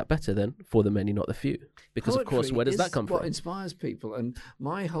encapsulates that better than for the many, not the few. Because, poetry, of course, where does that come from? What inspires people. And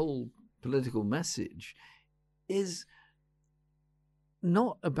my whole political message is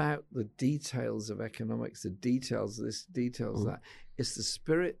not about the details of economics, the details of this, details of that. It's the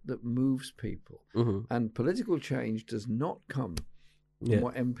spirit that moves people. And political change does not come from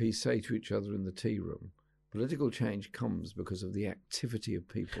what MPs say to each other in the tea room. Political change comes because of the activity of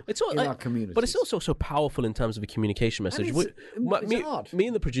people in our communities. But it's also so powerful in terms of a communication message. Me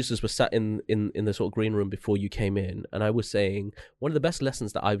and the producers were sat in the sort of green room before you came in, and I was saying one of the best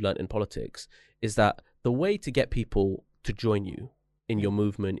lessons that I've learned in politics is that the way to get people to join you in your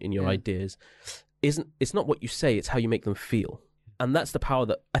movement, in your ideas, it's not what you say, it's how you make them feel. And that's the power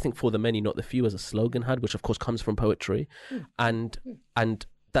that I think for the many, not the few, as a slogan had, which of course comes from poetry. And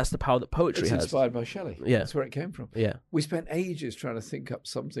that's the power that poetry has. It's inspired by Shelley. Yeah. That's where it came from. Yeah. We spent ages trying to think up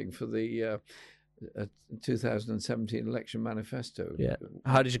something for the 2017 election manifesto. Yeah.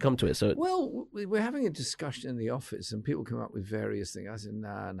 How did you come to it? Well, we were having a discussion in the office and people come up with various things. I said,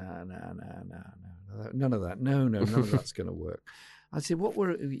 no, none of that. No, none of that's going to work. I said,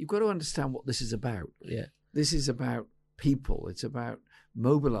 you've got to understand what this is about. Yeah. This is about people. It's about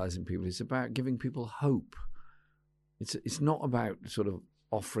mobilizing people. It's about giving people hope. It's not about sort of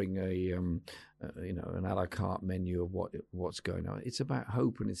offering an a la carte menu of what's going on. It's about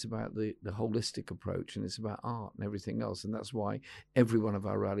hope, and it's about the holistic approach, and it's about art and everything else. And that's why every one of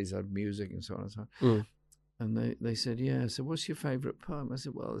our rallies had music and so on and so on. And they said, yeah. So what's your favourite poem? I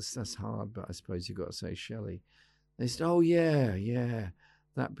said, well, that's hard, but I suppose you've got to say Shelley. They said, oh yeah.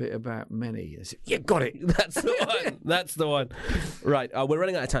 That bit about many. I said, yeah, got it. That's the one. That's the one. Right. We're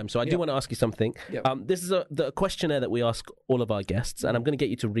running out of time, so I do want to ask you something. Yep. This is the questionnaire that we ask all of our guests, and I'm going to get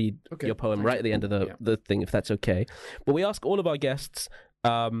you to read your poem right at the end of the thing, if that's okay. But we ask all of our guests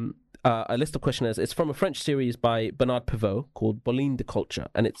a list of questionnaires. It's from a French series by Bernard Pivot called Boline de Culture,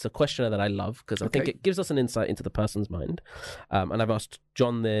 and it's a questionnaire that I love because I think it gives us an insight into the person's mind. And I've asked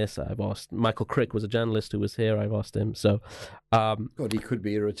John this. I've asked Michael Crick, was a journalist who was here. I've asked him. So, God, he could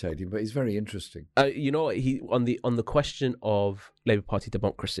be irritating, but he's very interesting. You know, he on the question of Labour Party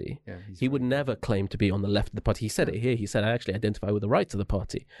democracy, he would never claim to be on the left of the party. He said it here. He said, I actually identify with the right of the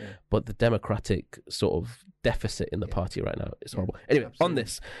party, but the democratic sort of deficit in the party right now is horrible. Anyway, on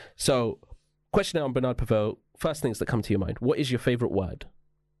this, so questionnaire on Bernard Pivot. First things that come to your mind. What is your favourite word?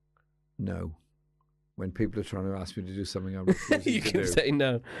 No. When people are trying to ask me to do something I'm refusing you to can do. say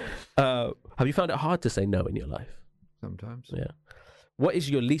no. Have you found it hard to say no in your life? Sometimes. Yeah. What is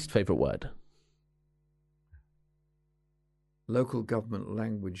your least favourite word? Local government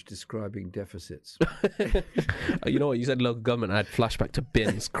language describing deficits. You know what? You said local government. I had flashback to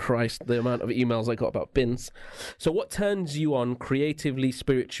bins. Christ, the amount of emails I got about bins. So what turns you on creatively,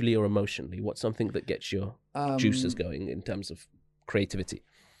 spiritually, or emotionally? What's something that gets your juices going in terms of creativity?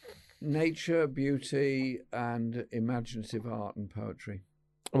 Nature, beauty, and imaginative art and poetry.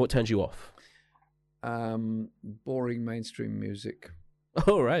 And what turns you off? Boring mainstream music.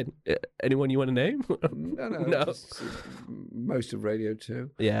 Oh, right. Anyone you want to name? No. Just, most of Radio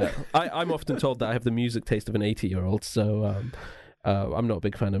 2. Yeah. I'm often told that I have the music taste of an 80-year-old, so I'm not a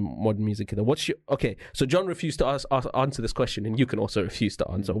big fan of modern music either. Okay, so John refused to answer this question, and you can also refuse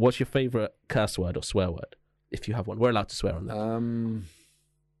to answer. What's your favourite curse word or swear word, if you have one? We're allowed to swear on that.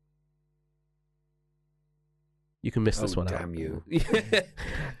 You can miss this one out. Damn you.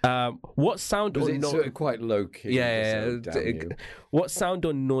 What sound or noise... It's quite low key. Yeah. What sound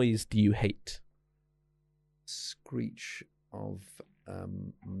or noise do you hate? Screech of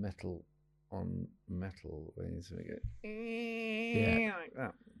metal on metal. Yeah. Like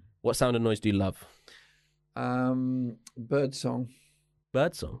that. What sound or noise do you love? Bird song.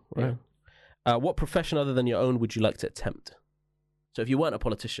 Bird song, right. Yeah. What profession other than your own would you like to attempt? So if you weren't a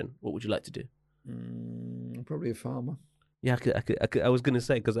politician, what would you like to do? Probably a farmer. Yeah, I was going to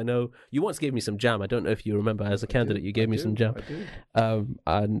say, because I know you once gave me some jam. I don't know if you remember, as a candidate, you gave me some jam. I do.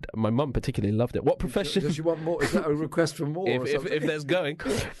 And my mum particularly loved it. What profession... Does she want more? Is that a request for more? if there's going.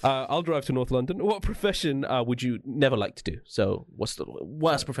 I'll drive to North London. What profession would you never like to do? So what's the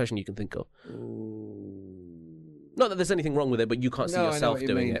worst profession you can think of? Not that there's anything wrong with it, but you can't see yourself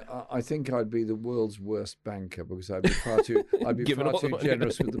doing it. I think I'd be the world's worst banker because I'd be far too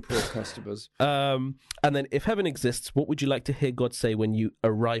generous with the poor customers. And then, if heaven exists, what would you like to hear God say when you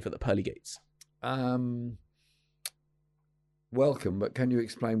arrive at the pearly gates? Welcome, but can you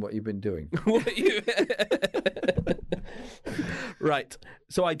explain what you've been doing? Right.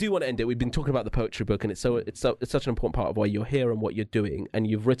 So I do want to end it. We've been talking about the poetry book, and it's such an important part of why you're here and what you're doing. And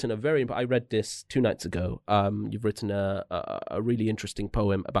you've written I read this 2 nights ago. You've written a really interesting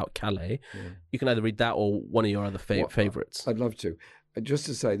poem about Calais. Yeah. You can either read that or one of your other favourites. I'd love to. Just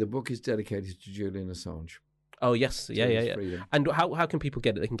to say, the book is dedicated to Julian Assange. Oh, yes. Yeah. Freedom. And how can people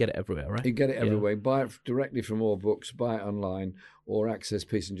get it? They can get it everywhere, right? You can get it everywhere. Buy it directly from All Books, buy it online, or access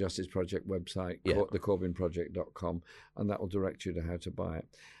Peace and Justice Project website, thecorbynproject.com, and that will direct you to how to buy it.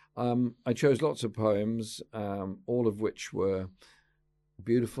 I chose lots of poems, all of which were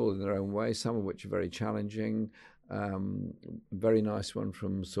beautiful in their own way, some of which are very challenging. Very nice one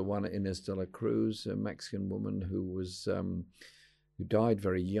from Sir Juana Inés de la Cruz, a Mexican woman who died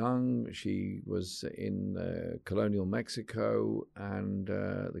very young. She was in colonial Mexico, and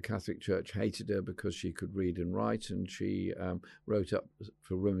the Catholic Church hated her because she could read and write, and she wrote up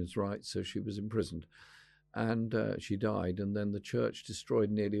for women's rights, so she was imprisoned. And she died, and then the church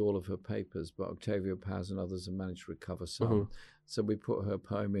destroyed nearly all of her papers, but Octavio Paz and others have managed to recover some. Mm-hmm. So we put her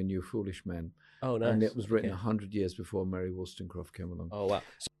poem in, You Foolish Men. Oh, nice. And it was written 100 years before Mary Wollstonecraft came along. Oh, wow.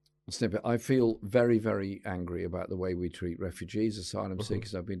 Snippet. I feel very, very angry about the way we treat refugees, asylum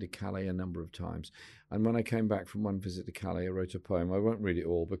seekers. I've been to Calais a number of times. And when I came back from one visit to Calais, I wrote a poem. I won't read it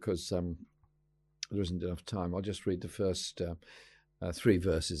all because there isn't enough time. I'll just read the first 3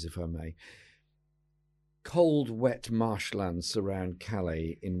 verses, if I may. Cold, wet marshlands surround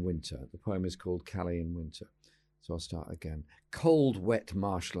Calais in winter. The poem is called Calais in Winter. So I'll start again. Cold, wet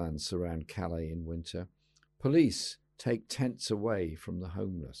marshlands surround Calais in winter. Police take tents away from the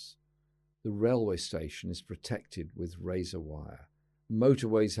homeless. The railway station is protected with razor wire.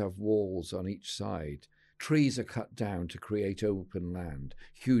 Motorways have walls on each side. Trees are cut down to create open land.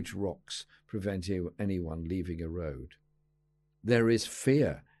 Huge rocks prevent anyone leaving a road. There is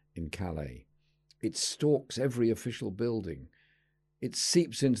fear in Calais. It stalks every official building. It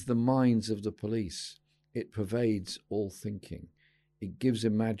seeps into the minds of the police. It pervades all thinking. It gives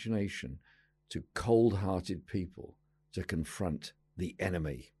imagination to cold-hearted people to confront the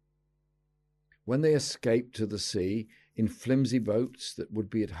enemy. When they escape to the sea in flimsy boats that would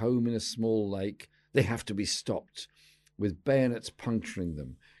be at home in a small lake, they have to be stopped, with bayonets puncturing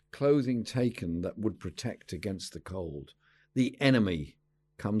them, clothing taken that would protect against the cold. The enemy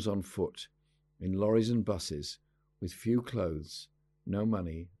comes on foot, in lorries and buses, with few clothes, no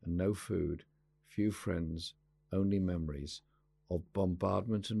money and no food, few friends, only memories of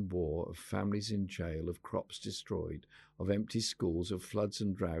bombardment and war, of families in jail, of crops destroyed, of empty schools, of floods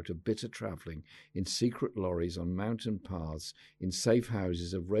and drought, of bitter travelling, in secret lorries on mountain paths, in safe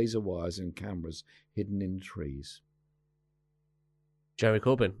houses, of razor wires and cameras hidden in trees. Jeremy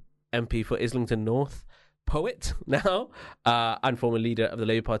Corbyn, MP for Islington North, poet now, and former leader of the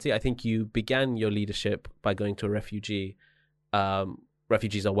Labour Party. I think you began your leadership by going to a Refugees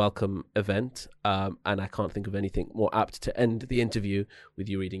Are Welcome event, and I can't think of anything more apt to end the interview with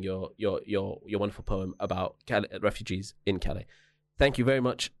you reading your wonderful poem about refugees in Calais. Thank you very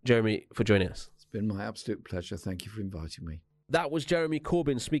much, Jeremy, for joining us. It's been my absolute pleasure. Thank you for inviting me. That was Jeremy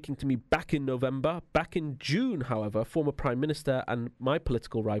Corbyn speaking to me back in November. Back in June, however, former Prime Minister and my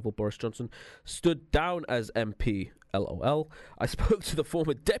political rival Boris Johnson stood down as MP. LOL. I spoke to the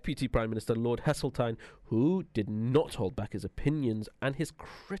former Deputy Prime Minister, Lord Heseltine, who did not hold back his opinions and his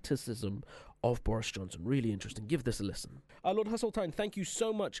criticism of Boris Johnson. Really interesting. Give this a listen. Lord Heseltine, thank you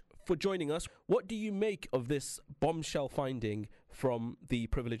so much for joining us. What do you make of this bombshell finding from the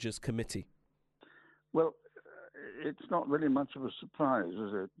Privileges Committee? Well, it's not really much of a surprise,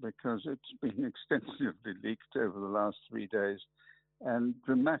 is it? Because it's been extensively leaked over the last 3 days and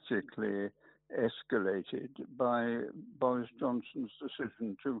dramatically escalated by Boris Johnson's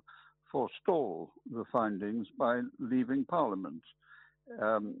decision to forestall the findings by leaving Parliament.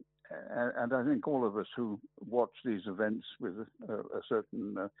 And I think all of us who watch these events with a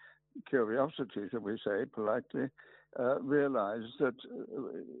certain curiosity, shall we say, politely, realize that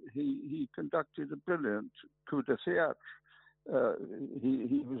he conducted a brilliant coup de théâtre.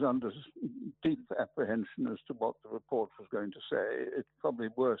 He was under deep apprehension as to what the report was going to say. It's probably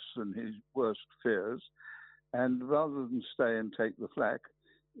worse than his worst fears. And rather than stay and take the flak,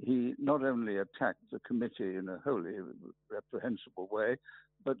 he not only attacked the committee in a wholly reprehensible way,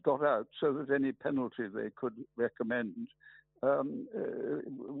 but got out so that any penalty they could recommend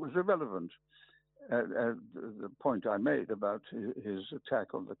was irrelevant. The point I made about his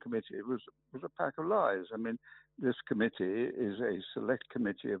attack on the committee was a pack of lies. I mean, this committee is a select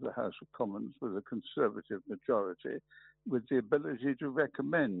committee of the House of Commons with a Conservative majority, with the ability to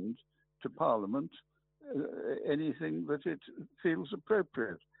recommend to Parliament anything that it feels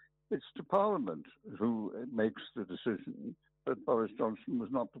appropriate. It's to Parliament who makes the decision, but Boris Johnson was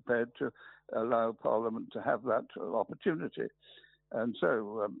not prepared to allow Parliament to have that opportunity. And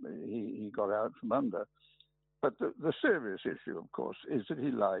so he got out from under. But the serious issue, of course, is that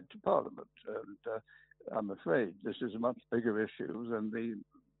he lied to Parliament. And I'm afraid this is a much bigger issue than the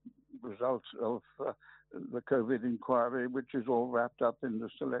results of the COVID inquiry, which is all wrapped up in the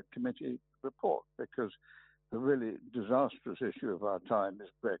Select Committee report, because the really disastrous issue of our time is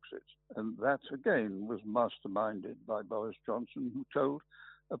Brexit. And that, again, was masterminded by Boris Johnson, who told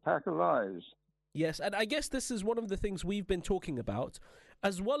a pack of lies. Yes, and I guess this is one of the things we've been talking about,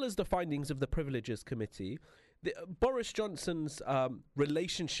 as well as the findings of the Privileges Committee. Boris Johnson's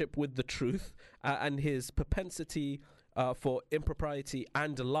relationship with the truth and his propensity for impropriety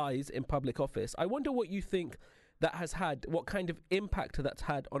and lies in public office. I wonder what you think that has had, what kind of impact that's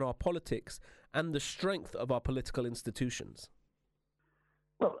had on our politics and the strength of our political institutions.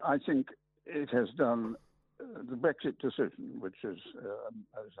 Well, I think it has done the Brexit decision, which is,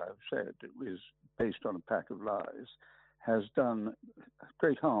 as I've said, it was based on a pack of lies, has done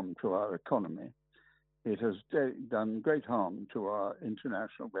great harm to our economy. It has done great harm to our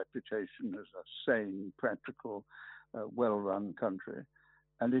international reputation as a sane, practical, well-run country.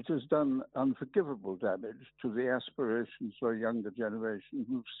 And it has done unforgivable damage to the aspirations of a younger generation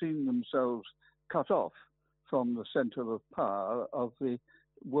who've seen themselves cut off from the centre of power of the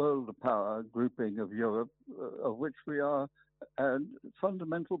world power grouping of Europe, of which we are a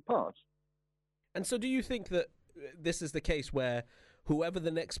fundamental part. And so do you think that this is the case where whoever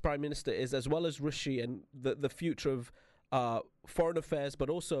the next Prime Minister is, as well as Rishi and the future of foreign affairs, but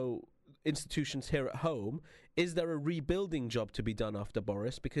also institutions here at home, is there a rebuilding job to be done after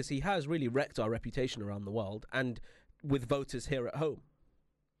Boris? Because he has really wrecked our reputation around the world and with voters here at home.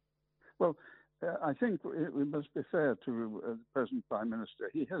 Well, I think we must be fair to the present Prime Minister.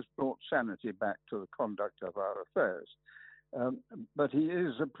 He has brought sanity back to the conduct of our affairs. But he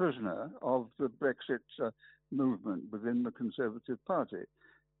is a prisoner of the Brexit movement within the Conservative Party.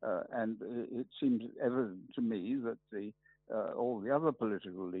 And it seems evident to me that all the other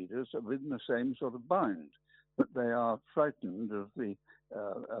political leaders are in the same sort of bind, but they are frightened of the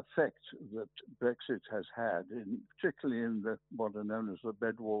effect that Brexit has had, particularly in what are known as the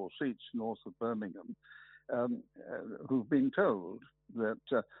bedwall seats north of Birmingham, who've been told that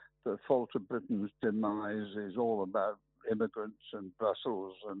the fault of Britain's demise is all about immigrants and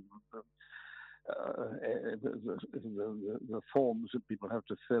Brussels and the forms that people have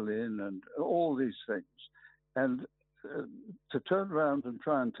to fill in and all these things. And to turn around and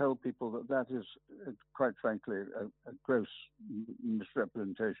try and tell people that is, quite frankly, a gross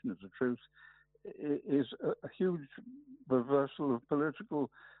misrepresentation of the truth is a huge reversal of political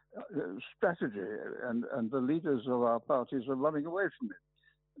strategy, and the leaders of our parties are running away from it.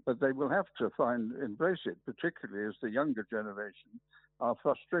 But they will have to embrace it, particularly as the younger generation are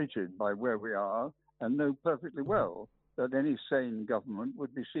frustrated by where we are and know perfectly well that any sane government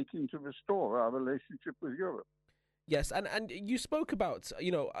would be seeking to restore our relationship with Europe. Yes, and you spoke about,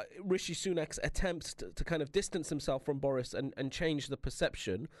 Rishi Sunak's attempts to kind of distance himself from Boris and change the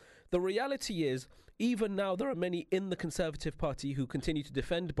perception. The reality is, even now, there are many in the Conservative Party who continue to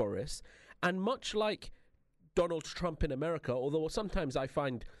defend Boris. And much like Donald Trump in America, although sometimes I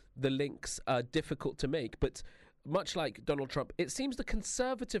find the links difficult to make, but much like Donald Trump, it seems the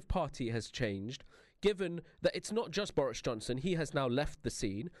Conservative Party has changed, given that it's not just Boris Johnson. He has now left the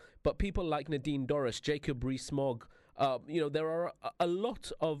scene, but people like Nadine Dorries, Jacob Rees-Mogg, there are a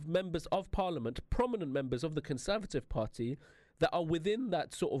lot of members of Parliament, prominent members of the Conservative Party, that are within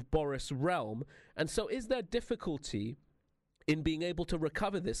that sort of Boris realm. And so is there difficulty in being able to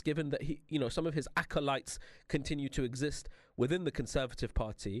recover this, given that some of his acolytes continue to exist within the Conservative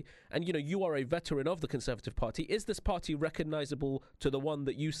Party? And, you are a veteran of the Conservative Party. Is this party recognisable to the one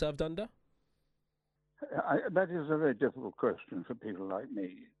that you served under? That is a very difficult question for people like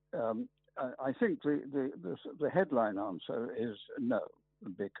me. I think the headline answer is no,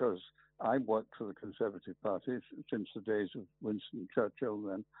 because I worked for the Conservative Party since the days of Winston Churchill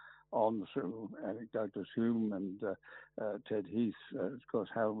and on through Eric Douglas Hume and Ted Heath, of course,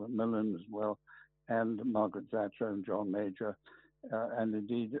 Harold Macmillan as well, and Margaret Thatcher and John Major, and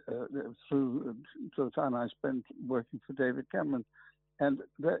indeed through to the time I spent working for David Cameron. And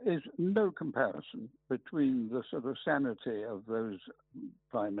there is no comparison between the sort of sanity of those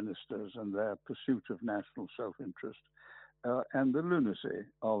prime ministers and their pursuit of national self-interest and the lunacy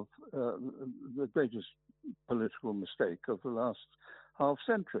of the greatest political mistake of the last half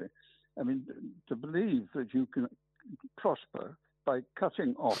century. I mean, to believe that you can prosper by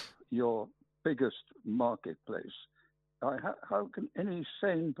cutting off your biggest marketplace. How can any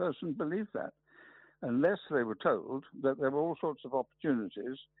sane person believe that? Unless they were told that there were all sorts of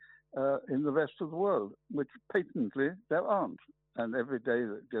opportunities in the rest of the world, which patently there aren't. And every day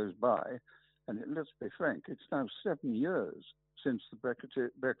that goes by, and let's be frank, it's now 7 years since the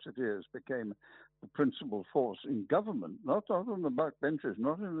Brexiteers became the principal force in government, not on the backbenches,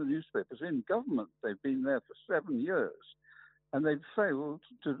 not in the newspapers, in government. They've been there for 7 years, and they've failed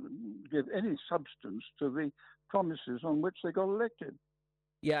to give any substance to the promises on which they got elected.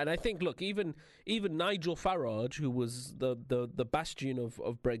 Yeah, and I think, look, even Nigel Farage, who was the bastion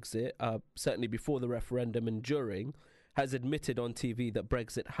of Brexit, certainly before the referendum and during, has admitted on TV that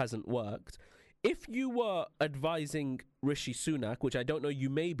Brexit hasn't worked. If you were advising Rishi Sunak, which I don't know you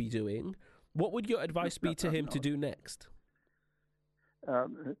may be doing, what would your advice be to him to do next?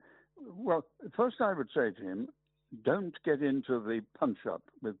 Well, first I would say to him, don't get into the punch-up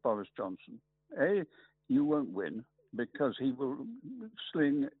with Boris Johnson. You won't win, because he will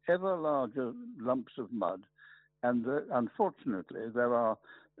sling ever larger lumps of mud. And unfortunately, there are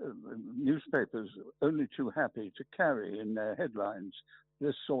newspapers only too happy to carry in their headlines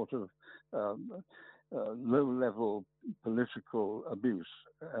this sort of low-level political abuse.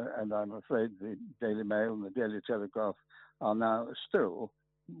 And I'm afraid the Daily Mail and the Daily Telegraph are now still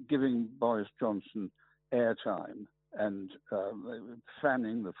giving Boris Johnson airtime and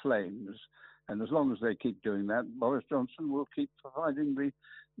fanning the flames. And as long as they keep doing that, Boris Johnson will keep providing the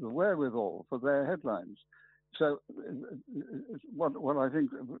wherewithal for their headlines. So what I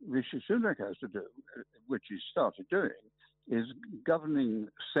think Rishi Sunak has to do, which he's started doing, is governing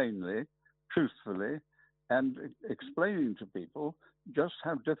sanely, truthfully, and explaining to people just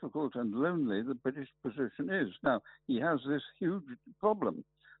how difficult and lonely the British position is. Now, he has this huge problem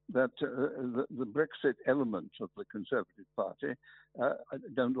that the Brexit element of the Conservative Party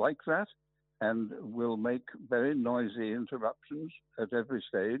don't like that, and will make very noisy interruptions at every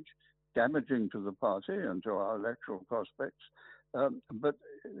stage, damaging to the party and to our electoral prospects. But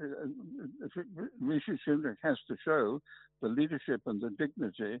Rishi Sunak has to show the leadership and the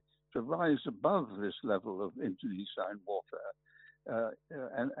dignity to rise above this level of internecine warfare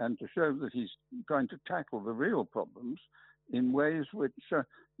and to show that he's going to tackle the real problems in ways which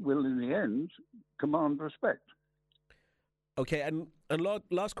will, in the end, command respect. Okay, and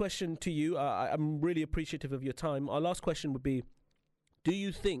last question to you. I'm really appreciative of your time. Our last question would be, do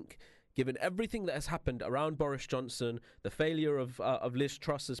you think, given everything that has happened around Boris Johnson, the failure of Liz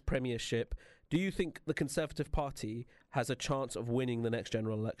Truss's premiership, do you think the Conservative Party has a chance of winning the next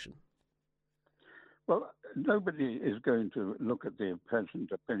general election? Well, nobody is going to look at the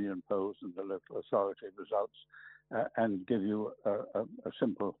present opinion polls and the local authority results and give you a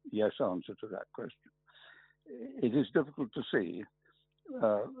simple yes answer to that question. It is difficult to see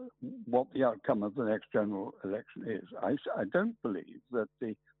what the outcome of the next general election is. I don't believe that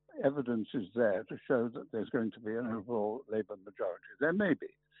the evidence is there to show that there's going to be an overall Labour majority. There may be,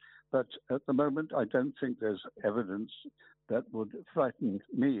 but at the moment I don't think there's evidence that would frighten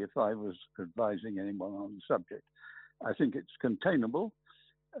me if I was advising anyone on the subject. I think it's containable,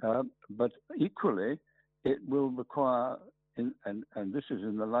 but equally it will require, and this is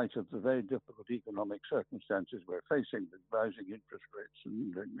in the light of the very difficult economic circumstances we're facing, with rising interest rates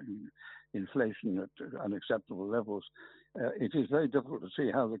and inflation at unacceptable levels, it is very difficult to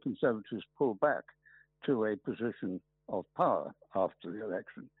see how the Conservatives pull back to a position of power after the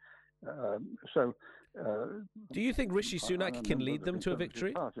election. Do you think Rishi Sunak can lead them to a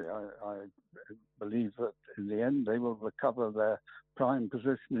victory? Party. I believe that in the end they will recover their prime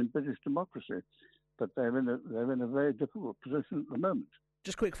position in British democracy. But they're in a very difficult position at the moment.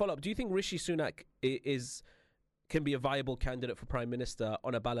 Just quick follow-up. Do you think Rishi Sunak can be a viable candidate for Prime Minister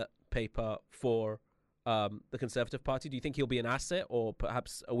on a ballot paper for the Conservative Party? Do you think he'll be an asset or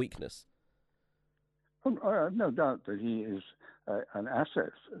perhaps a weakness? I have no doubt that he is an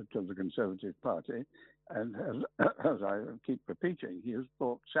asset to the Conservative Party. And as I keep repeating, he has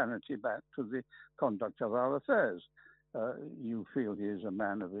brought sanity back to the conduct of our affairs. You feel he is a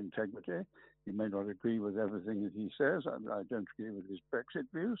man of integrity. You may not agree with everything that he says. I don't agree with his Brexit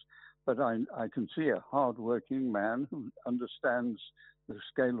views, but I can see a hard-working man who understands the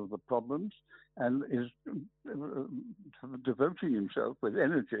scale of the problems and is devoting himself with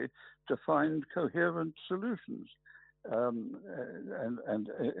energy to find coherent solutions. And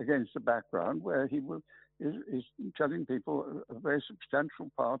against a background where he is telling people a very substantial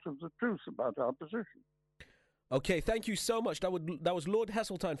part of the truth about our position. Okay, thank you so much. That was Lord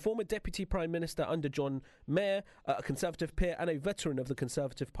Heseltine, former Deputy Prime Minister under John Mayer, a Conservative peer and a veteran of the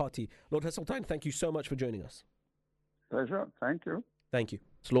Conservative Party. Lord Heseltine, thank you so much for joining us. Pleasure. Thank you. Thank you.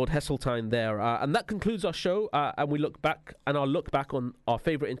 It's Lord Heseltine there. And that concludes our show. And I'll look back on our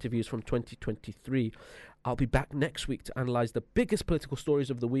favourite interviews from 2023. I'll be back next week to analyse the biggest political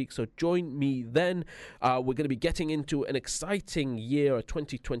stories of the week. So join me then. We're going to be getting into an exciting year,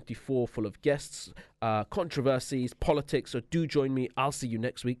 2024, full of guests, controversies, politics. So do join me. I'll see you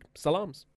next week. Salams.